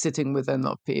that's sitting within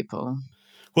of people.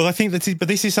 Well, I think but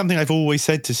this is something I've always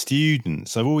said to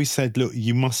students. I've always said, look,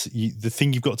 the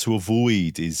thing you've got to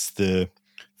avoid is the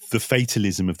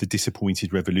fatalism of the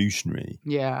disappointed revolutionary.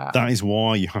 Yeah. That is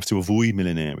why you have to avoid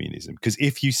millenarianism. Because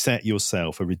if you set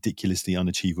yourself a ridiculously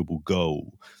unachievable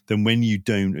goal, then when you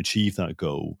don't achieve that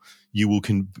goal, you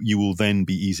will then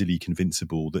be easily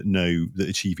convincible that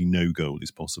achieving no goal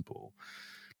is possible.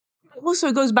 Also,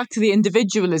 it goes back to the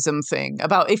individualism thing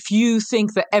about if you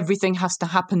think that everything has to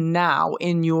happen now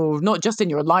not just in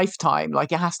your lifetime,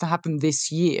 like it has to happen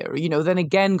this year, then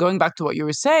again, going back to what you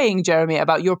were saying, Jeremy,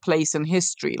 about your place in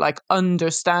history, like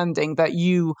understanding that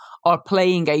you are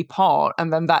playing a part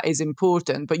and then that is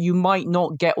important, but you might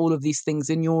not get all of these things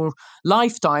in your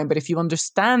lifetime. But if you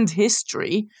understand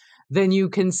history, then you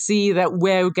can see that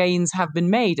where gains have been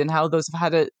made and how those have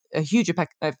had a huge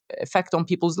effect on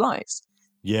people's lives.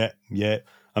 Yeah.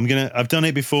 I've done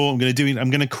it before. I'm going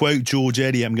to quote George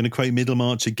Eliot. I'm going to quote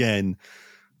Middlemarch again.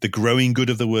 The growing good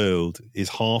of the world is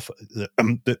half.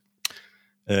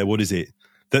 What is it?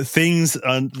 That things.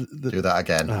 Do that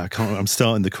again. I'm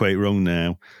starting the quote wrong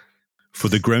now. For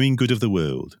the growing good of the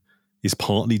world is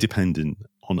partly dependent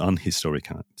on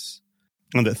unhistoric acts,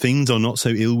 and that things are not so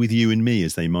ill with you and me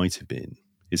as they might have been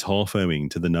is half owing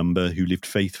to the number who lived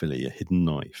faithfully a hidden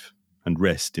life and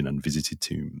rest in unvisited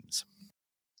tombs.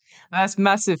 That's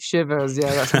massive shivers.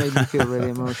 Yeah, that's made me feel really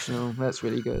emotional. That's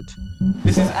really good.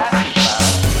 This is ACFM.